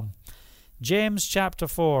Yahovah. James chapter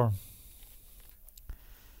 4.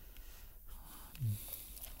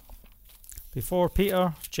 Before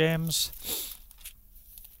Peter, James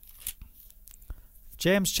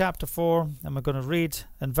chapter 4, and we're going to read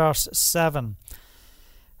in verse 7.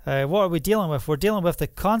 What are we dealing with? We're dealing with the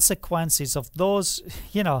consequences of those,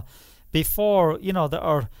 before, that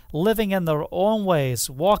are living in their own ways,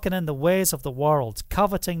 walking in the ways of the world,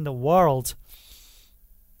 coveting the world,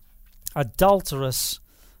 adulterous,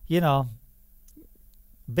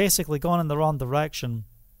 basically going in the wrong direction.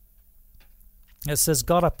 It says,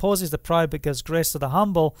 God opposes the proud but gives grace to the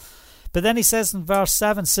humble. But then he says in verse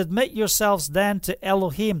 7, submit yourselves then to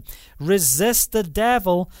Elohim. Resist the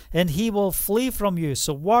devil and he will flee from you.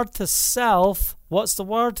 So word to self, what's the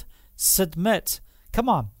word? Submit. Come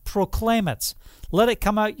on, proclaim it. Let it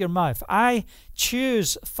come out your mouth. I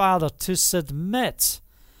choose, Father, to submit.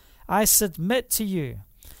 I submit to you.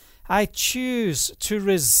 I choose to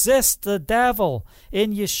resist the devil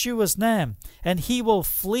in Yeshua's name, and he will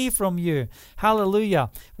flee from you. Hallelujah.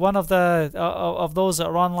 One of the of those that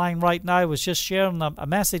are online right now was just sharing a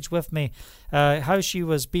message with me, how she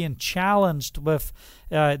was being challenged with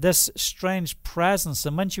this strange presence.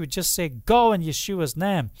 And when she would just say, go in Yeshua's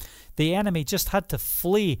name, the enemy just had to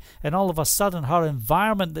flee, and all of a sudden her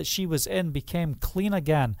environment that she was in became clean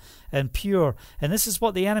again and pure. And this is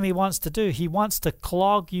what the enemy wants to do. He wants to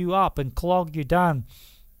clog you up and clog you down,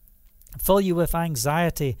 fill you with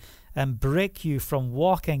anxiety, and break you from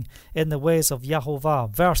walking in the ways of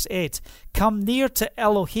Yahovah. Verse 8, come near to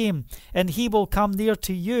Elohim, and he will come near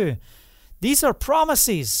to you. These are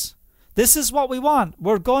promises. This is what we want.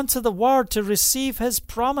 We're going to the Word to receive His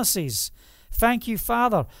promises. Thank you,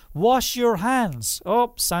 Father. Wash your hands.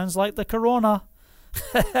 Oh, sounds like the corona.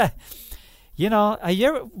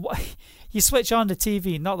 You switch on the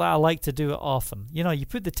TV, not that I like to do it often. You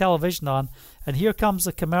put the television on, and here comes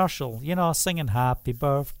the commercial, singing happy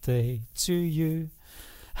birthday to you.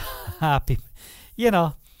 Happy,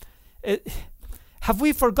 have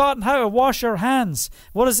we forgotten how to wash our hands?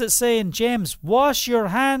 What does it say in James? Wash your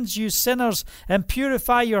hands, you sinners, and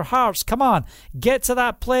purify your hearts. Come on, get to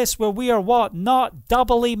that place where we are what? Not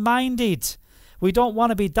doubly minded. We don't want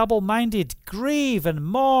to be double-minded. Grieve and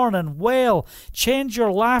mourn and wail. Change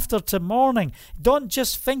your laughter to mourning. Don't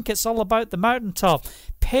just think it's all about the mountaintop.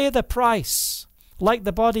 Pay the price, like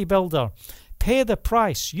the bodybuilder. Pay the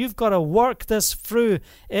price. You've got to work this through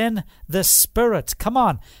in the Spirit. Come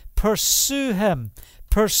on, pursue Him.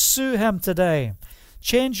 Pursue Him today.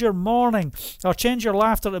 Change your mourning, or change your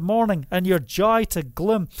laughter to mourning and your joy to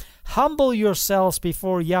gloom. Humble yourselves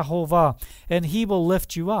before Yahovah, and He will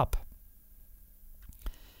lift you up.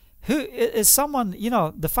 Who is someone,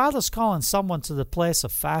 the Father's calling someone to the place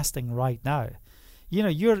of fasting right now.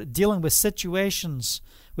 You're dealing with situations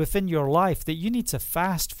within your life that you need to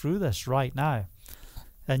fast through this right now.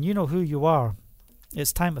 And you know who you are.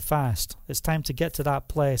 It's time to fast. It's time to get to that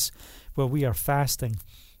place where we are fasting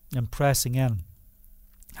and pressing in.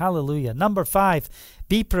 Hallelujah. Number 5,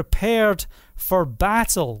 be prepared for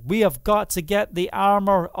battle. We have got to get the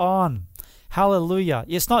armor on. Hallelujah.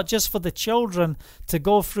 It's not just for the children to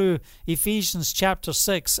go through Ephesians chapter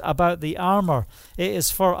 6 about the armor. It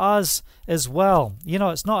is for us as well.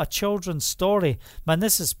 It's not a children's story. Man,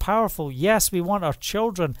 this is powerful. Yes, we want our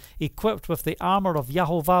children equipped with the armor of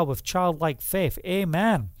Yahovah with childlike faith.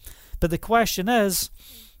 Amen. But the question is,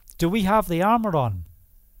 do we have the armor on?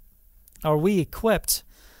 Are we equipped?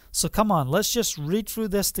 So come on, let's just read through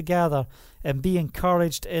this together and be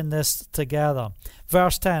encouraged in this together.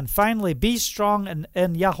 Verse 10, finally, be strong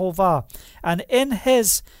in Yahovah and in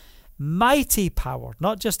His mighty power,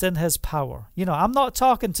 not just in His power. I'm not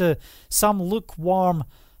talking to some lukewarm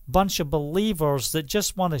bunch of believers that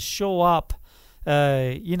just want to show up,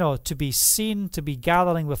 to be seen, to be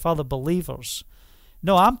gathering with other believers.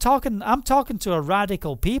 No, I'm talking to a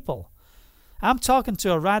radical people. I'm talking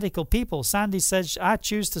to a radical people. Sandy says, I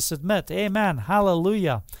choose to submit. Amen.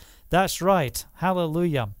 Hallelujah. That's right.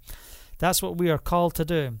 Hallelujah. That's what we are called to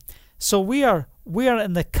do. So we are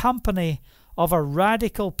in the company of a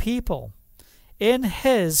radical people in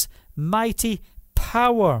His mighty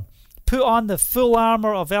power. Put on the full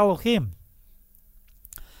armor of Elohim.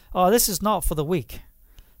 Oh, this is not for the weak.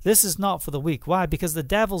 This is not for the weak. Why? Because the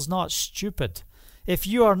devil's not stupid. If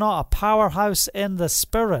you are not a powerhouse in the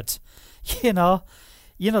Spirit,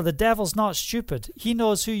 the devil's not stupid. He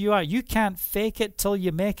knows who you are. You can't fake it till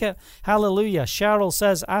you make it. Hallelujah. Cheryl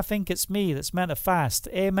says, I think it's me that's meant to fast.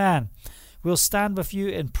 Amen. We'll stand with you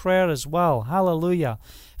in prayer as well. Hallelujah.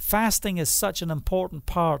 Fasting is such an important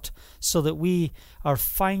part so that we are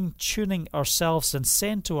fine-tuning ourselves and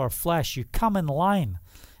saying to our flesh, you come in line.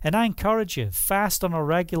 And I encourage you, fast on a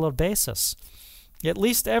regular basis. At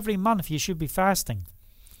least every month you should be fasting.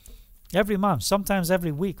 Every month, sometimes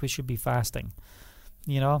every week we should be fasting.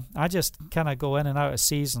 I just kind of go in and out of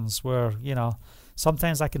seasons where,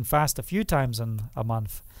 sometimes I can fast a few times in a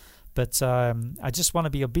month. But I just want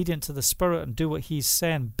to be obedient to the Spirit and do what He's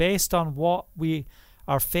saying based on what we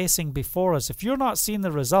are facing before us. If you're not seeing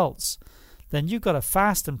the results, then you've got to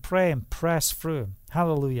fast and pray and press through.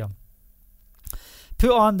 Hallelujah.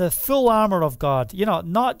 Put on the full armor of God.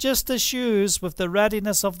 Not just the shoes with the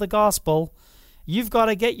readiness of the gospel. You've got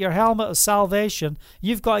to get your helmet of salvation.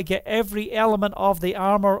 You've got to get every element of the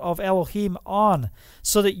armor of Elohim on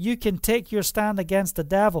so that you can take your stand against the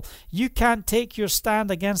devil. You can't take your stand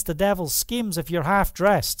against the devil's schemes if you're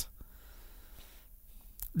half-dressed.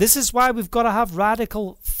 This is why we've got to have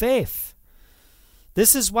radical faith.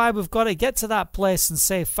 This is why we've got to get to that place and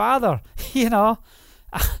say, Father,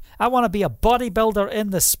 I want to be a bodybuilder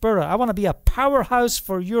in the Spirit. I want to be a powerhouse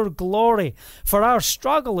for your glory. For our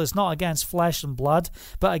struggle is not against flesh and blood,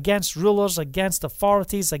 but against rulers, against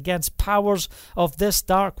authorities, against powers of this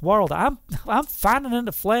dark world. I'm fanning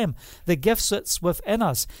into flame the gifts that's within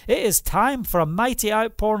us. It is time for a mighty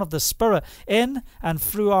outpouring of the Spirit in and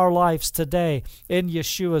through our lives today in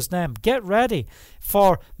Yeshua's name. Get ready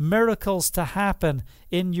for miracles to happen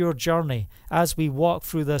in your journey as we walk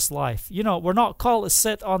through this life. We're not called to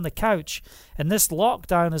sit on the couch, and this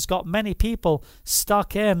lockdown has got many people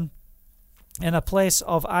stuck in a place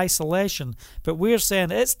of isolation, but we're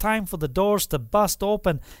saying it's time for the doors to bust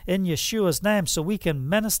open in Yeshua's name so we can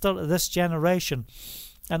minister to this generation.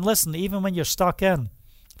 And listen, even when you're stuck in,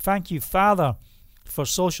 Thank you, Father, for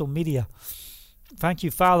social media. Thank you,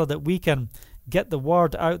 Father, that we can get the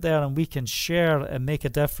word out there and we can share and make a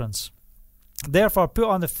difference. Therefore, put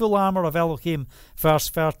on the full armor of Elohim, verse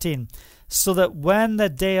 13, so that when the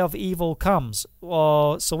day of evil comes.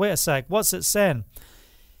 Oh, so wait a sec, what's it saying?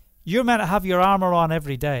 You're meant to have your armor on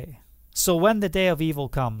every day. So when the day of evil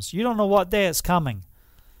comes, you don't know what day it's coming.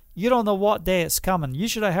 You don't know what day it's coming. You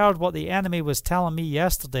should have heard what the enemy was telling me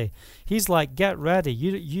yesterday. He's like, get ready.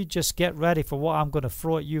 You just get ready for what I'm going to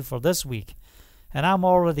throw at you for this week. And I'm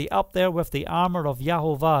already up there with the armor of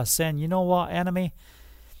Yahovah, saying, you know what, enemy?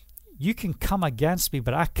 You can come against me,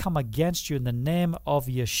 but I come against you in the name of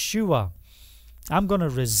Yeshua. I'm going to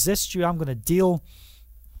resist you. I'm going to deal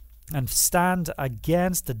and stand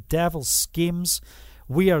against the devil's schemes.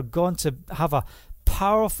 We are going to have a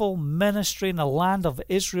powerful ministry in the land of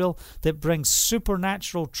Israel that brings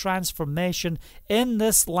supernatural transformation in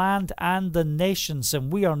this land and the nations,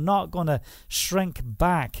 and we are not going to shrink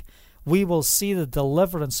back. We will see the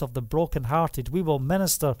deliverance of the brokenhearted. We will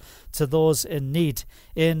minister to those in need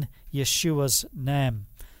in Yeshua's name.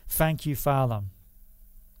 Thank you, Father.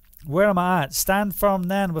 Where am I at? Stand firm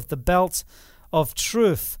then with the belt of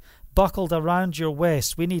truth buckled around your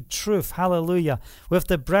waist. We need truth, hallelujah, with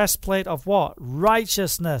the breastplate of what?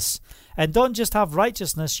 Righteousness. And don't just have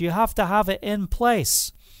righteousness, you have to have it in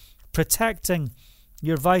place, protecting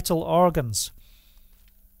your vital organs.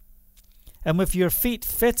 And with your feet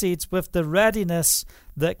fitted with the readiness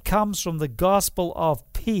that comes from the gospel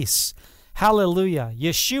of peace. Hallelujah.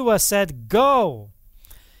 Yeshua said, go.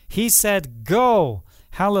 He said, go.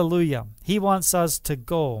 Hallelujah. He wants us to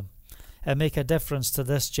go and make a difference to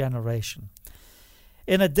this generation.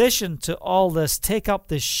 In addition to all this, take up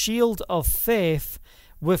the shield of faith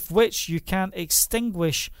with which you can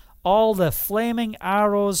extinguish all the flaming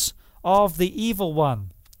arrows of the evil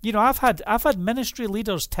one. You know, I've had ministry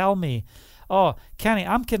leaders tell me, oh, Kenny,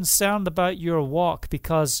 I'm concerned about your walk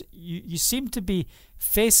because you seem to be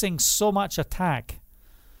facing so much attack.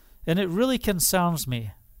 And it really concerns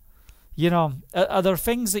me. You know, are there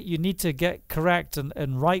things that you need to get correct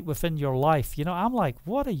and right within your life? You know, I'm like,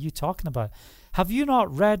 what are you talking about? Have you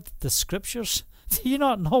not read the scriptures? Do you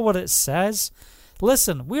not know what it says?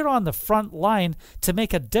 Listen, we're on the front line to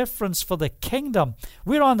make a difference for the kingdom.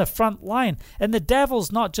 We're on the front line. And the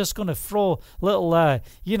devil's not just going to throw little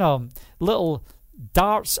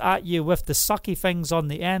darts at you with the sucky things on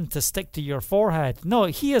the end to stick to your forehead. No,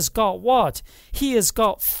 he has got what? He has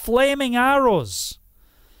got flaming arrows.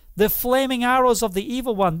 The flaming arrows of the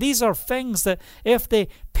evil one. These are things that if they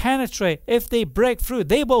penetrate, if they break through,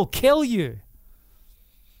 they will kill you.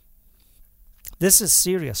 This is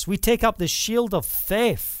serious. We take up the shield of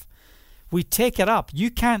faith. We take it up.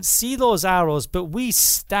 You can't see those arrows, but we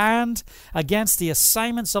stand against the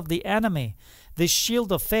assignments of the enemy. The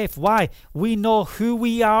shield of faith. Why? We know who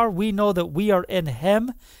we are. We know that we are in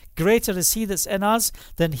him. Greater is he that's in us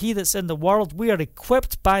than he that's in the world. We are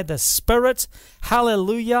equipped by the Spirit.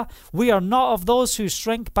 Hallelujah. We are not of those who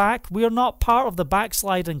shrink back. We are not part of the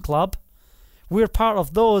backsliding club. We are part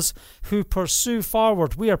of those who pursue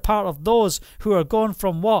forward. We are part of those who are going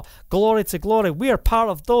from what? Glory to glory. We are part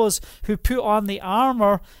of those who put on the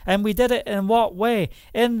armor, and we did it in what way?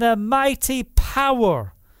 In the mighty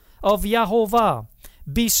power of Yahovah.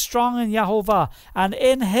 Be strong in Yahovah, and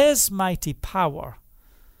in his mighty power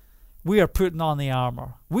we are putting on the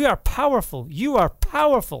armor. We are powerful. You are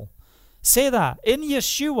powerful. Say that. In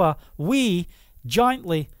Yeshua, we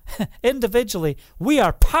jointly, individually, we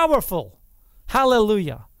are powerful.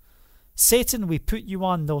 Hallelujah. Satan, we put you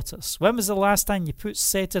on notice. When was the last time you put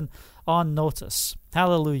Satan on notice?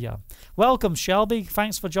 Hallelujah. Welcome, Shelby.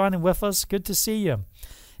 Thanks for joining with us. Good to see you.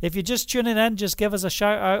 If you're just tuning in, just give us a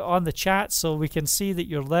shout out on the chat so we can see that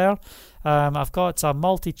you're there. I've got a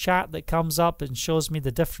multi-chat that comes up and shows me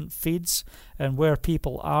the different feeds and where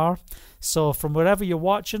people are. So from wherever you're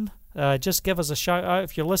watching, just give us a shout out.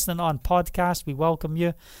 If you're listening on podcast, we welcome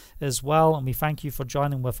you as well, and we thank you for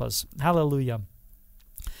joining with us. Hallelujah.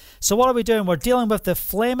 So what are we doing? We're dealing with the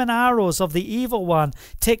flaming arrows of the evil one.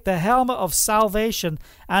 Take the helmet of salvation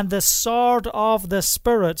and the sword of the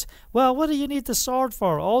Spirit. Well, what do you need the sword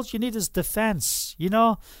for? All you need is defense. You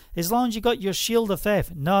know, as long as you got your shield of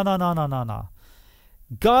faith. No.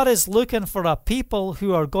 God is looking for a people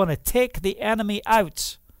who are going to take the enemy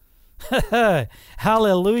out.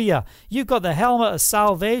 Hallelujah. You've got the helmet of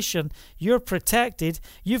salvation. You're protected.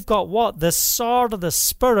 You've got what? The sword of the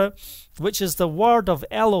Spirit, which is the word of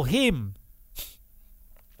Elohim.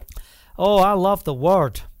 Oh, I love the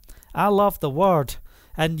word. I love the word.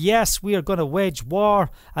 And yes, we are going to wage war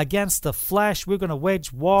against the flesh. We're going to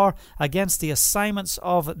wage war against the assignments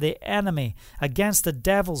of the enemy, against the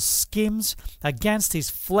devil's schemes, against his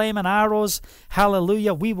flaming arrows.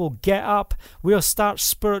 Hallelujah. We will get up. We'll start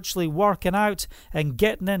spiritually working out and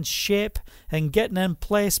getting in shape and getting in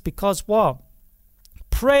place, because what?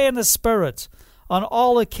 Pray in the Spirit on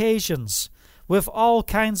all occasions, with all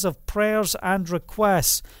kinds of prayers and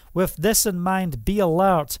requests. With this in mind, be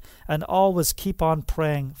alert and always keep on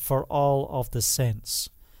praying for all of the saints.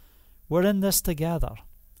 We're in this together.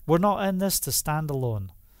 We're not in this to stand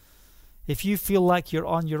alone. If you feel like you're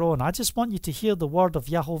on your own, I just want you to hear the word of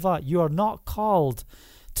Yahovah. You are not called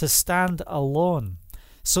to stand alone.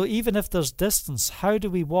 So even if there's distance, how do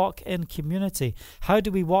we walk in community? How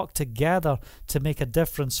do we walk together to make a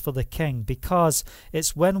difference for the King? Because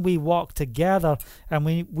it's when we walk together and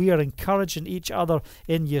we are encouraging each other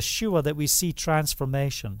in Yeshua that we see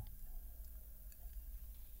transformation.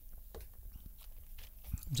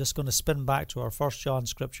 I'm just going to spin back to our 1 John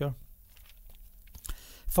scripture.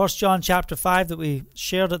 1 John chapter 5 that we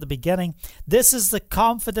shared at the beginning. This is the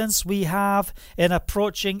confidence we have in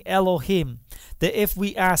approaching Elohim, that if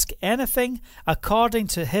we ask anything according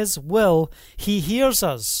to his will, he hears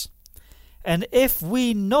us. And if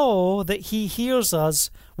we know that he hears us,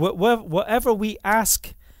 whatever we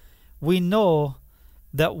ask, we know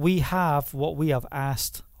that we have what we have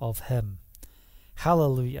asked of him.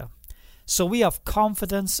 Hallelujah. So we have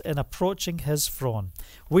confidence in approaching his throne.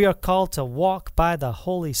 We are called to walk by the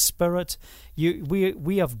Holy Spirit.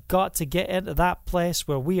 We have got to get into that place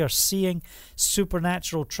where we are seeing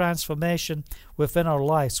supernatural transformation within our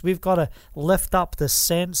lives. We've got to lift up the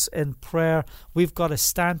saints in prayer. We've got to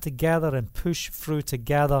stand together and push through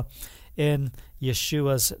together in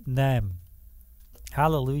Yeshua's name.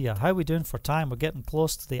 Hallelujah. How are we doing for time? We're getting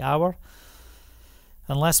close to the hour.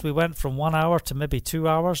 Unless we went from 1 hour to maybe 2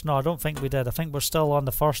 hours. No, I don't think we did. I think we're still on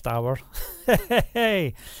the first hour.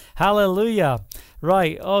 Hey, hallelujah.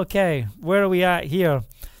 Right, okay. Where are we at here?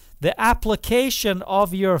 The application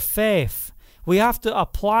of your faith. We have to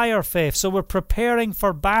apply our faith. So we're preparing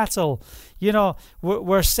for battle. You know,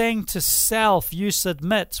 we're saying to self, you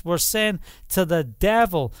submit. We're saying to the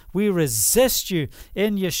devil, we resist you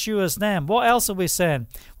in Yeshua's name. What else are we saying?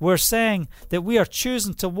 We're saying that we are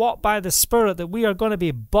choosing to walk by the Spirit, that we are going to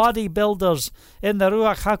be bodybuilders in the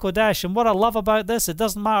Ruach HaKodesh. And what I love about this, it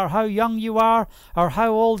doesn't matter how young you are or how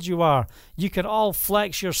old you are. You can all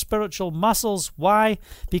flex your spiritual muscles. Why?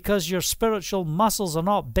 Because your spiritual muscles are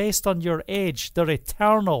not based on your age. They're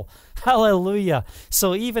eternal. Hallelujah.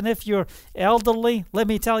 So even if you're elderly, let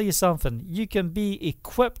me tell you something. You can be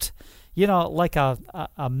equipped, you know, like a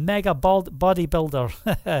mega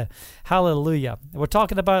bodybuilder. Hallelujah. We're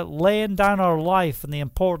talking about laying down our life and the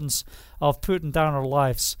importance of putting down our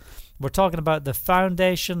lives. We're talking about the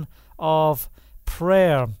foundation of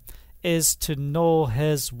prayer is to know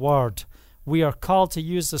his word. We are called to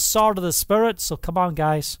use the sword of the Spirit. So come on,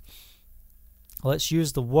 guys. Let's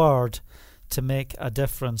use the word to make a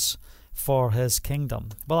difference for his kingdom.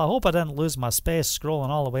 Well, I hope I didn't lose my space scrolling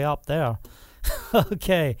all the way up there.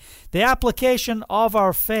 Okay, the application of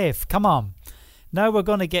our faith. Come on. Now we're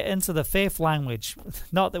going to get into the faith language.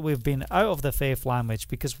 Not that we've been out of the faith language,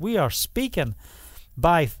 because we are speaking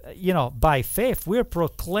by faith. We're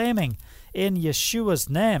proclaiming in Yeshua's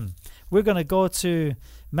name. We're going to go to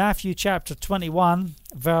Matthew chapter 21,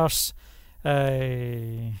 verse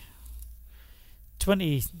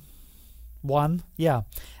 21. Yeah.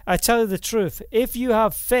 I tell you the truth, if you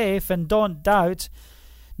have faith and don't doubt,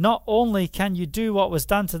 not only can you do what was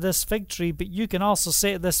done to this fig tree, but you can also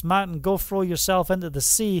say to this mountain, go throw yourself into the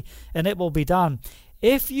sea, and it will be done.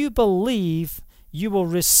 If you believe, you will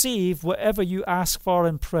receive whatever you ask for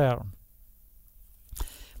in prayer.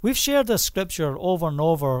 We've shared this scripture over and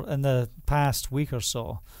over in the past week or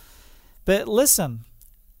so. But listen,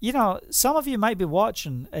 you know, some of you might be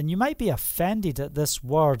watching and you might be offended at this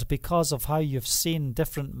word because of how you've seen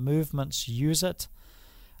different movements use it.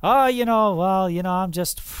 I'm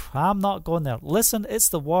not going there. Listen, it's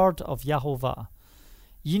the word of Yahovah.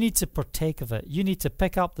 You need to partake of it. You need to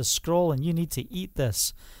pick up the scroll and you need to eat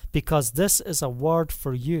this, because this is a word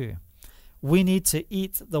for you. We need to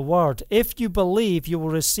eat the word. If you believe, you will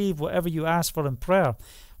receive whatever you ask for in prayer.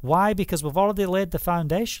 Why? Because we've already laid the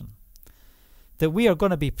foundation that we are going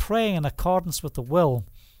to be praying in accordance with the will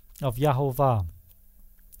of Yahovah,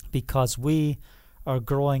 because we are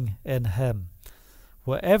growing in him.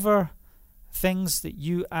 Whatever things that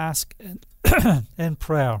you ask in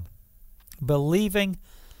prayer, believing,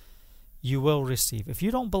 you will receive. If you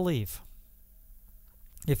don't believe,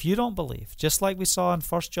 just like we saw in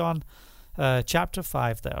 1 John chapter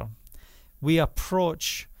 5 there, we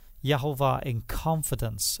approach Yahovah in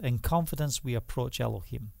confidence. In confidence we approach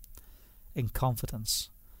Elohim. In confidence.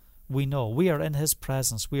 We know we are in His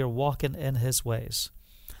presence. We are walking in His ways.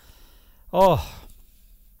 Oh,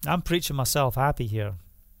 I'm preaching myself happy here.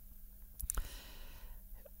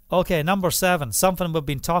 Okay, number 7, something we've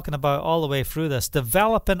been talking about all the way through this,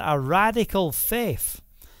 developing a radical faith.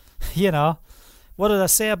 What did I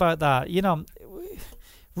say about that?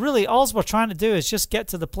 Really, all we're trying to do is just get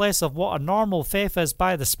to the place of what a normal faith is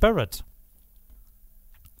by the Spirit.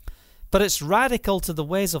 But it's radical to the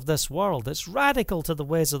ways of this world. It's radical to the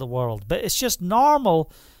ways of the world. But it's just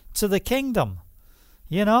normal to the kingdom.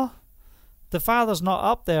 The Father's not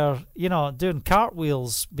up there, doing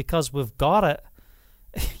cartwheels because we've got it.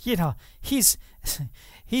 He's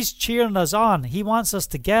cheering us on. He wants us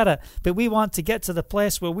to get it. But we want to get to the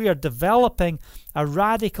place where we are developing a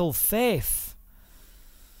radical faith.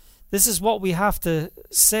 This is what we have to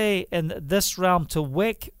say in this realm to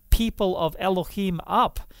wake people of Elohim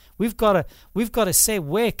up. We've got to say,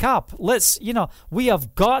 wake up. We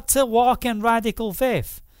have got to walk in radical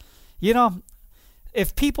faith.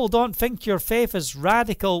 If people don't think your faith is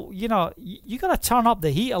radical, you got to turn up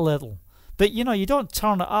the heat a little. But, you don't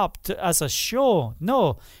turn it up as a show.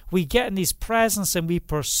 No, we get in His presence and we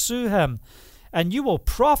pursue Him. And you will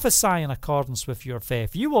prophesy in accordance with your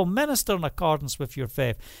faith. You will minister in accordance with your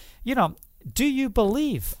faith. Do you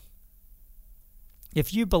believe?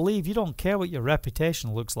 If you believe, you don't care what your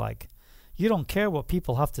reputation looks like. You don't care what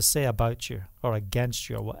people have to say about you or against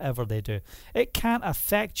you or whatever they do. It can't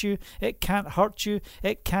affect you. It can't hurt you.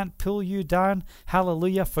 It can't pull you down.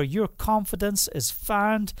 Hallelujah. For your confidence is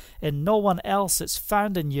found in no one else. It's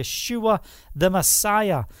found in Yeshua, the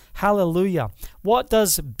Messiah. Hallelujah. What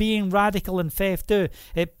does being radical in faith do?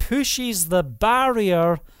 It pushes the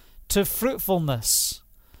barrier to fruitfulness.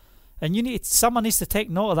 And someone needs to take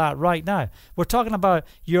note of that right now. We're talking about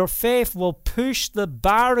your faith will push the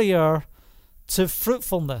barrier to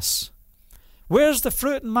fruitfulness. Where's the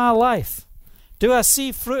fruit in my life? Do I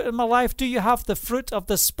see fruit in my life? Do you have the fruit of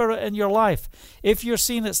the Spirit in your life? If you're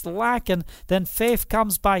seeing it's lacking, then faith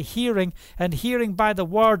comes by hearing, and hearing by the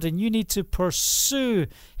Word, and you need to pursue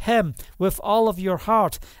Him with all of your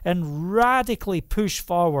heart and radically push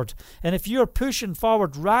forward. And if you're pushing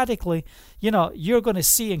forward radically, you're going to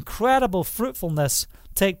see incredible fruitfulness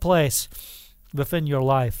take place within your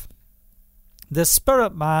life. The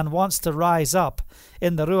spirit man wants to rise up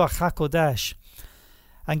in the Ruach HaKodesh.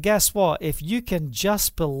 And guess what? If you can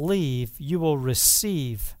just believe, you will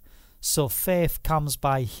receive. So faith comes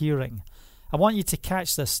by hearing. I want you to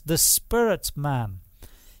catch this. The spirit man,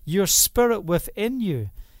 your spirit within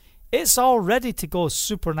you, it's all ready to go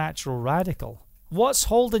supernatural radical. What's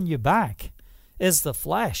holding you back is the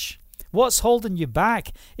flesh. What's holding you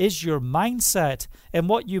back is your mindset and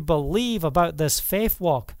what you believe about this faith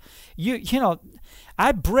walk.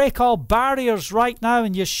 I break all barriers right now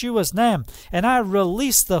in Yeshua's name, and I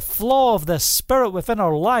release the flow of the Spirit within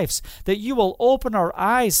our lives, that you will open our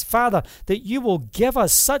eyes, Father, that you will give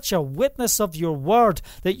us such a witness of your word,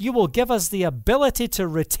 that you will give us the ability to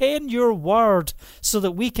retain your word so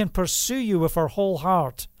that we can pursue you with our whole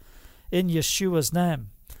heart in Yeshua's name.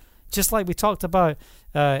 Just like we talked about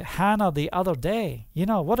Hannah the other day.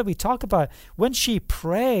 What did we talk about? When she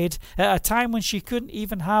prayed at a time when she couldn't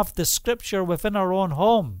even have the scripture within her own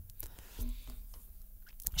home.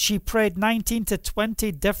 She prayed 19 to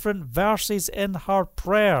 20 different verses in her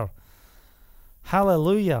prayer.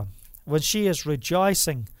 Hallelujah. When she is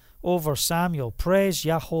rejoicing over Samuel. Praise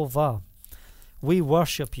Yahovah. We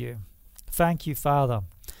worship you. Thank you, Father.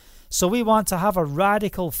 So we want to have a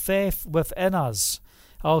radical faith within us.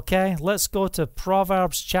 Okay, let's go to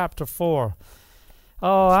Proverbs chapter 4.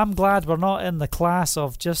 Oh, I'm glad we're not in the class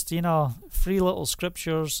of just, 3 little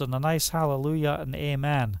scriptures and a nice hallelujah and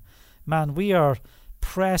amen. Man, we are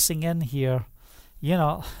pressing in here.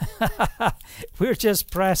 We're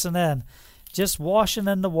just pressing in. Just washing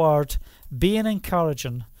in the word, being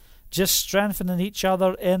encouraging, just strengthening each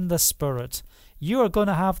other in the Spirit. You are going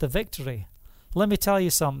to have the victory. Let me tell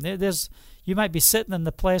you something. You might be sitting in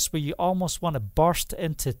the place where you almost want to burst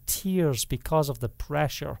into tears because of the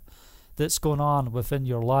pressure that's going on within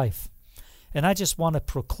your life. And I just want to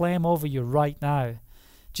proclaim over you right now,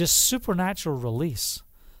 just supernatural release.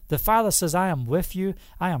 The Father says, I am with you.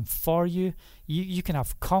 I am for you. You can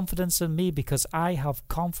have confidence in me because I have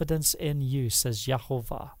confidence in you, says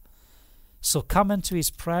Yahovah. So come into his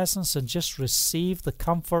presence and just receive the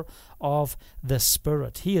comfort of the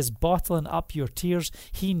Spirit. He is bottling up your tears.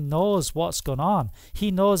 He knows what's going on. He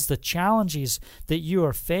knows the challenges that you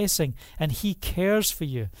are facing, and he cares for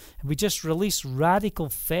you. And we just release radical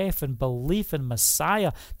faith and belief in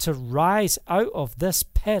Messiah to rise out of this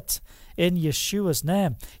pit in Yeshua's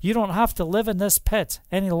name. You don't have to live in this pit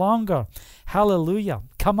any longer. Hallelujah.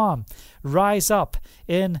 Come on. Rise up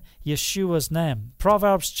in Yeshua's name.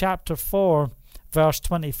 Proverbs chapter 4, verse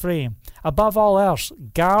 23. Above all else,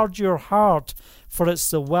 guard your heart, for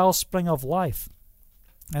it's the wellspring of life.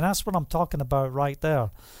 And that's what I'm talking about right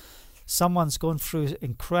there. Someone's going through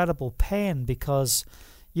incredible pain because,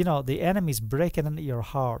 the enemy's breaking into your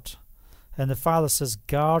heart. And the Father says,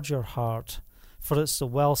 guard your heart, for it's the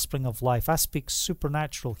wellspring of life. I speak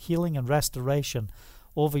supernatural healing and restoration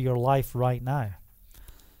over your life right now.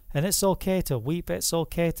 And it's okay to weep. It's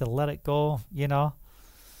okay to let it go,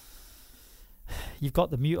 You've got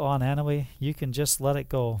the mute on anyway. You can just let it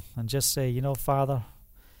go and just say, Father,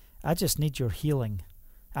 I just need your healing.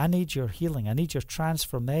 I need your healing. I need your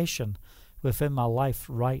transformation within my life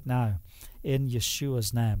right now in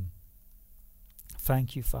Yeshua's name.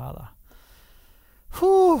 Thank you, Father.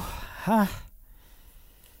 Whew.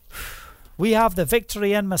 We have the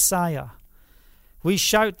victory in Messiah. We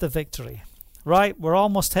shout the victory. Right, we're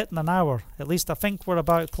almost hitting an hour. At least I think we're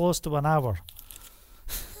about close to an hour.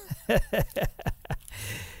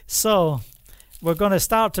 So, we're going to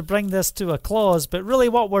start to bring this to a close. But really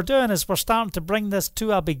what we're doing is we're starting to bring this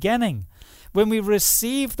to a beginning. When we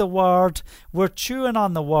receive the word, we're chewing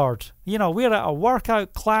on the word. We're at a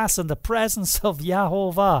workout class in the presence of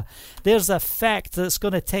Yahovah. There's effect that's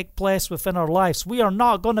going to take place within our lives. We are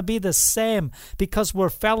not going to be the same because we're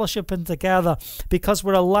fellowshipping together, because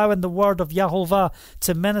we're allowing the word of Yahovah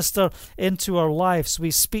to minister into our lives.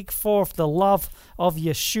 We speak forth the love of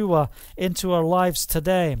Yeshua into our lives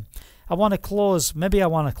today. I want to close. Maybe I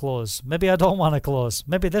want to close. Maybe I don't want to close.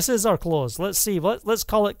 Maybe this is our close. Let's see. Let's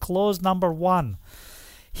call it close number 1.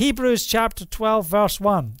 Hebrews chapter 12, verse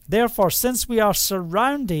 1. Therefore, since we are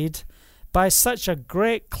surrounded by such a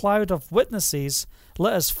great cloud of witnesses,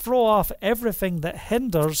 let us throw off everything that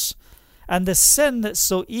hinders and the sin that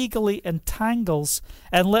so eagerly entangles,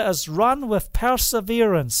 and let us run with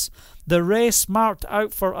perseverance the race marked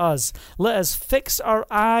out for us. Let us fix our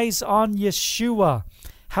eyes on Yeshua.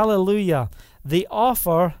 Hallelujah, the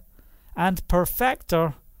author and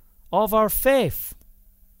perfecter of our faith.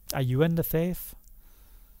 Are you in the faith?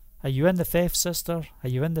 Are you in the faith, sister? Are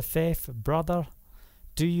you in the faith, brother?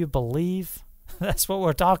 Do you believe? That's what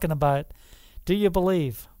we're talking about. Do you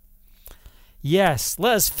believe? Yes,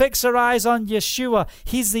 let us fix our eyes on Yeshua.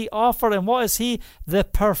 He's the author, and what is he? The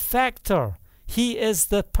perfecter. He is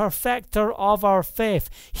the perfecter of our faith.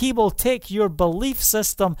 He will take your belief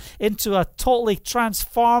system into a totally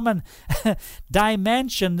transforming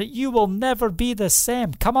dimension that you will never be the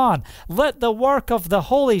same. Come on. Let the work of the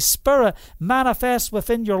Holy Spirit manifest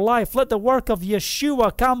within your life. Let the work of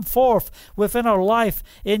Yeshua come forth within our life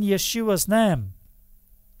in Yeshua's name.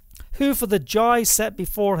 Who for the joy set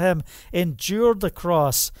before him endured the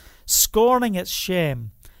cross, scorning its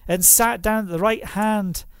shame, and sat down at the right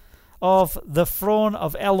hand of the throne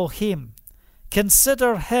of Elohim.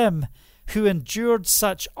 Consider him who endured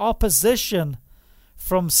such opposition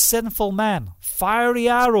from sinful men. Fiery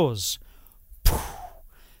arrows.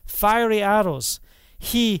 Fiery arrows.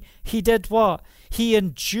 He did what? He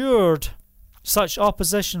endured such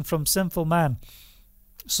opposition from sinful men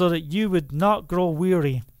so that you would not grow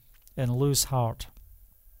weary and lose heart.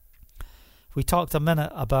 We talked a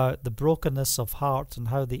minute about the brokenness of heart and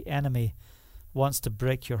how the enemy wants to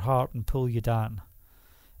break your heart and pull you down.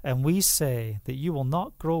 And we say that you will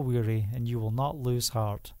not grow weary and you will not lose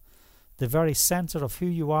heart. The very center of who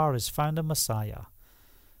you are is found in Messiah.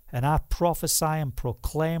 And I prophesy and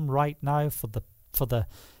proclaim right now for the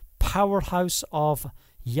powerhouse of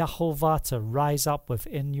Yahovah to rise up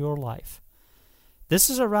within your life. This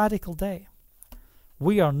is a radical day.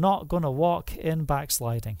 We are not going to walk in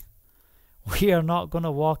backsliding. We are not going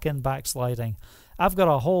to walk in backsliding. I've got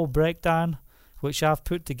a whole breakdown which I've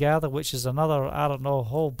put together, which is another,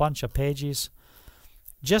 whole bunch of pages,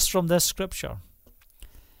 just from this scripture.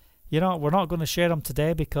 We're not going to share them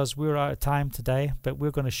today because we're out of time today, but we're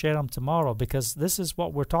going to share them tomorrow because this is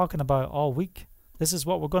what we're talking about all week. This is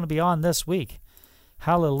what we're going to be on this week.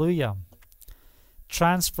 Hallelujah.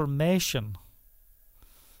 Transformation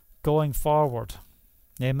going forward.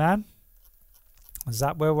 Amen? Is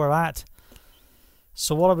that where we're at?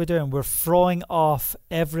 So what are we doing? We're throwing off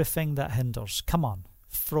everything that hinders. Come on,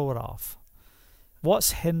 throw it off.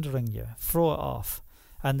 What's hindering you? Throw it off.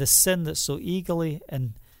 And the sin that so eagerly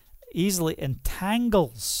easily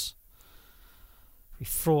entangles, we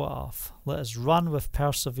throw it off. Let us run with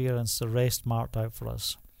perseverance the race marked out for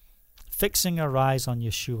us, fixing our eyes on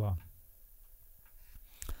Yeshua.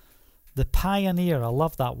 The pioneer, I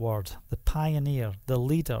love that word, the pioneer, the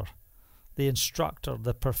leader, the instructor,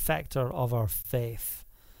 the perfecter of our faith.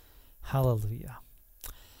 Hallelujah.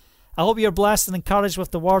 I hope you're blessed and encouraged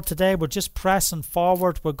with the word today. We're just pressing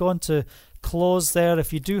forward. We're going to close there.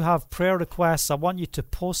 If you do have prayer requests, I want you to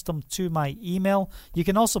post them to my email. You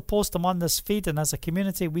can also post them on this feed, and as a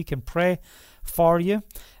community, we can pray for you.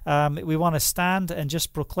 We want to stand and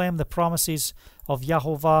just proclaim the promises of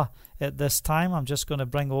Yahovah at this time. I'm just going to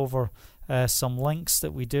bring over some links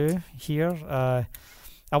that we do here.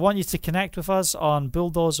 I want you to connect with us on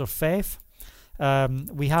Bulldozer Faith.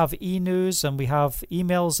 We have e-news and we have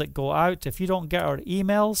emails that go out. If you don't get our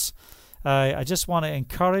emails, I just want to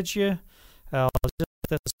encourage you. I'll just put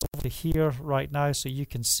this over here right now so you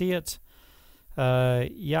can see it.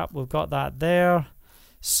 Yep, we've got that there.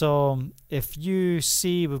 So if you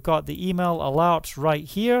see, we've got the email alert right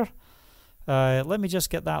here. Let me just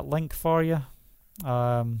get that link for you.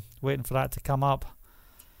 Waiting for that to come up.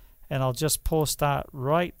 And I'll just post that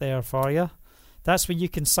right there for you. That's where you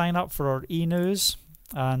can sign up for our e-news,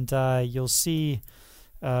 and you'll see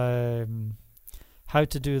how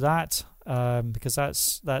to do that, because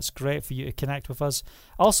that's great for you to connect with us.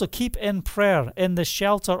 Also, keep in prayer in the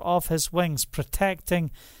shelter of his wings, protecting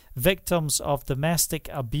victims of domestic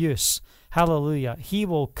abuse. Hallelujah. He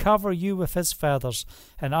will cover you with his feathers,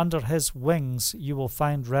 and under his wings you will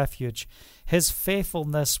find refuge. His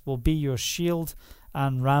faithfulness will be your shield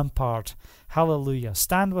and rampart. Hallelujah.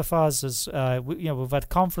 Stand with us as we've had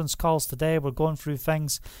conference calls today. We're going through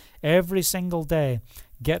things every single day,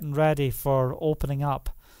 getting ready for opening up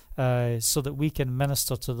so that we can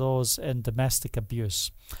minister to those in domestic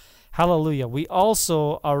abuse. Hallelujah. We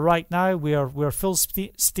also are right now, we're full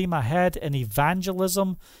steam ahead in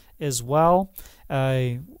evangelism as well.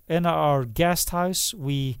 In our guest house,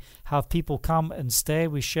 we have people come and stay.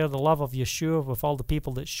 We share the love of Yeshua with all the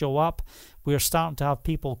people that show up. We're starting to have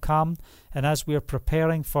people come, and as we're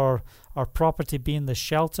preparing for our property being the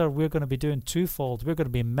shelter, we're going to be doing twofold. We're going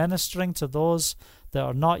to be ministering to those that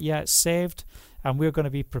are not yet saved, and we're going to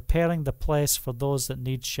be preparing the place for those that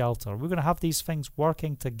need shelter. We're going to have these things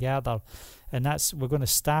working together, and we're going to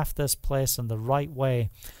staff this place in the right way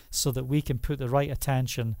so that we can put the right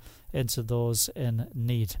attention into those in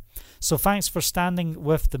need. So thanks for standing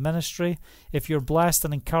with the ministry. If you're blessed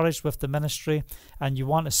and encouraged with the ministry and you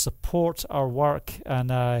want to support our work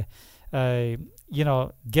and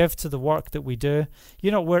give to the work that we do,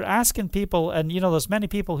 we're asking people, and there's many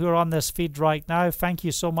people who are on this feed right now. Thank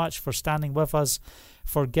you so much for standing with us,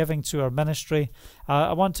 for giving to our ministry.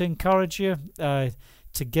 I want to encourage you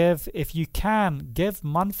to give. If you can, give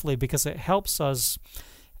monthly, because it helps us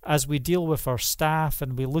as we deal with our staff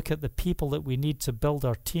and we look at the people that we need to build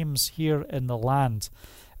our teams here in the land.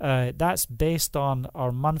 That's based on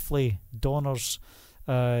our monthly donors'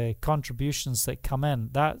 contributions that come in.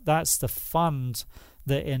 That's the fund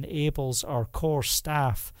that enables our core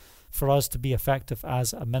staff for us to be effective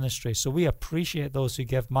as a ministry. So we appreciate those who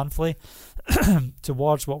give monthly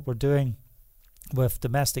towards what we're doing with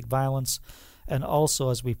domestic violence, and also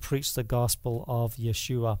as we preach the gospel of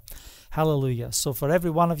Yeshua. Hallelujah. So for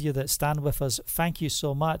every one of you that stand with us, thank you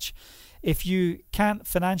so much. If you can't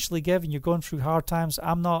financially give and you're going through hard times,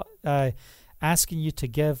 I'm not asking you to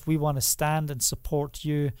give. We want to stand and support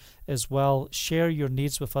you as well. Share your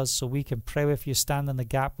needs with us so we can pray with you, stand in the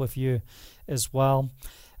gap with you as well.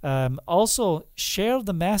 Also, share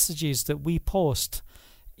the messages that we post.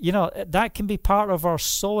 That can be part of our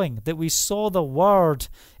sowing, that we sow the word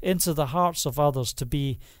into the hearts of others to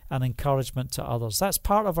be an encouragement to others. That's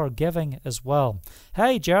part of our giving as well.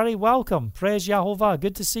 Hey, Jerry, welcome. Praise Yahovah.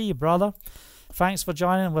 Good to see you, brother. Thanks for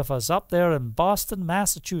joining with us up there in Boston,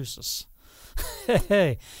 Massachusetts.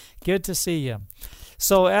 Hey, good to see you.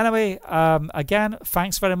 So anyway, again,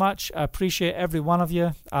 thanks very much. I appreciate every one of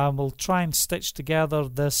you. We'll try and stitch together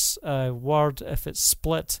this word if it's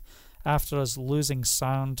split after us losing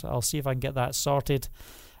sound. I'll see if I can get that sorted.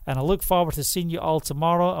 And I look forward to seeing you all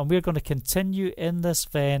tomorrow. And we're going to continue in this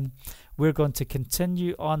vein. We're going to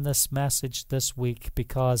continue on this message this week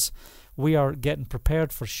because we are getting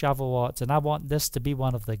prepared for Shavuot. And I want this to be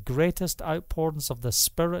one of the greatest outpourings of the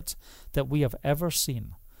Spirit that we have ever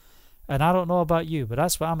seen. And I don't know about you, but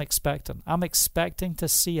that's what I'm expecting. I'm expecting to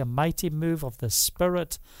see a mighty move of the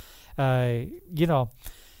Spirit,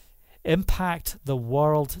 impact the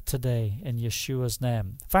world today in Yeshua's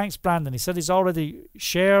name. Thanks, Brandon. He said he's already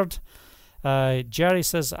shared. Jerry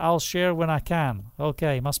says, I'll share when I can.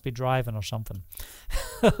 Okay, must be driving or something.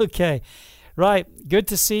 Okay, right, good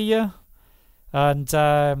to see you. And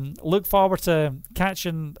look forward to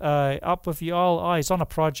catching up with you all. Oh, he's on a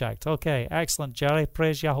project. Okay, excellent, Jerry.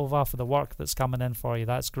 Praise Yahovah for the work that's coming in for you.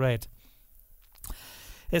 That's great.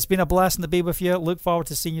 It's been a blessing to be with you. Look forward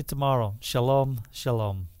to seeing you tomorrow. Shalom,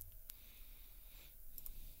 shalom.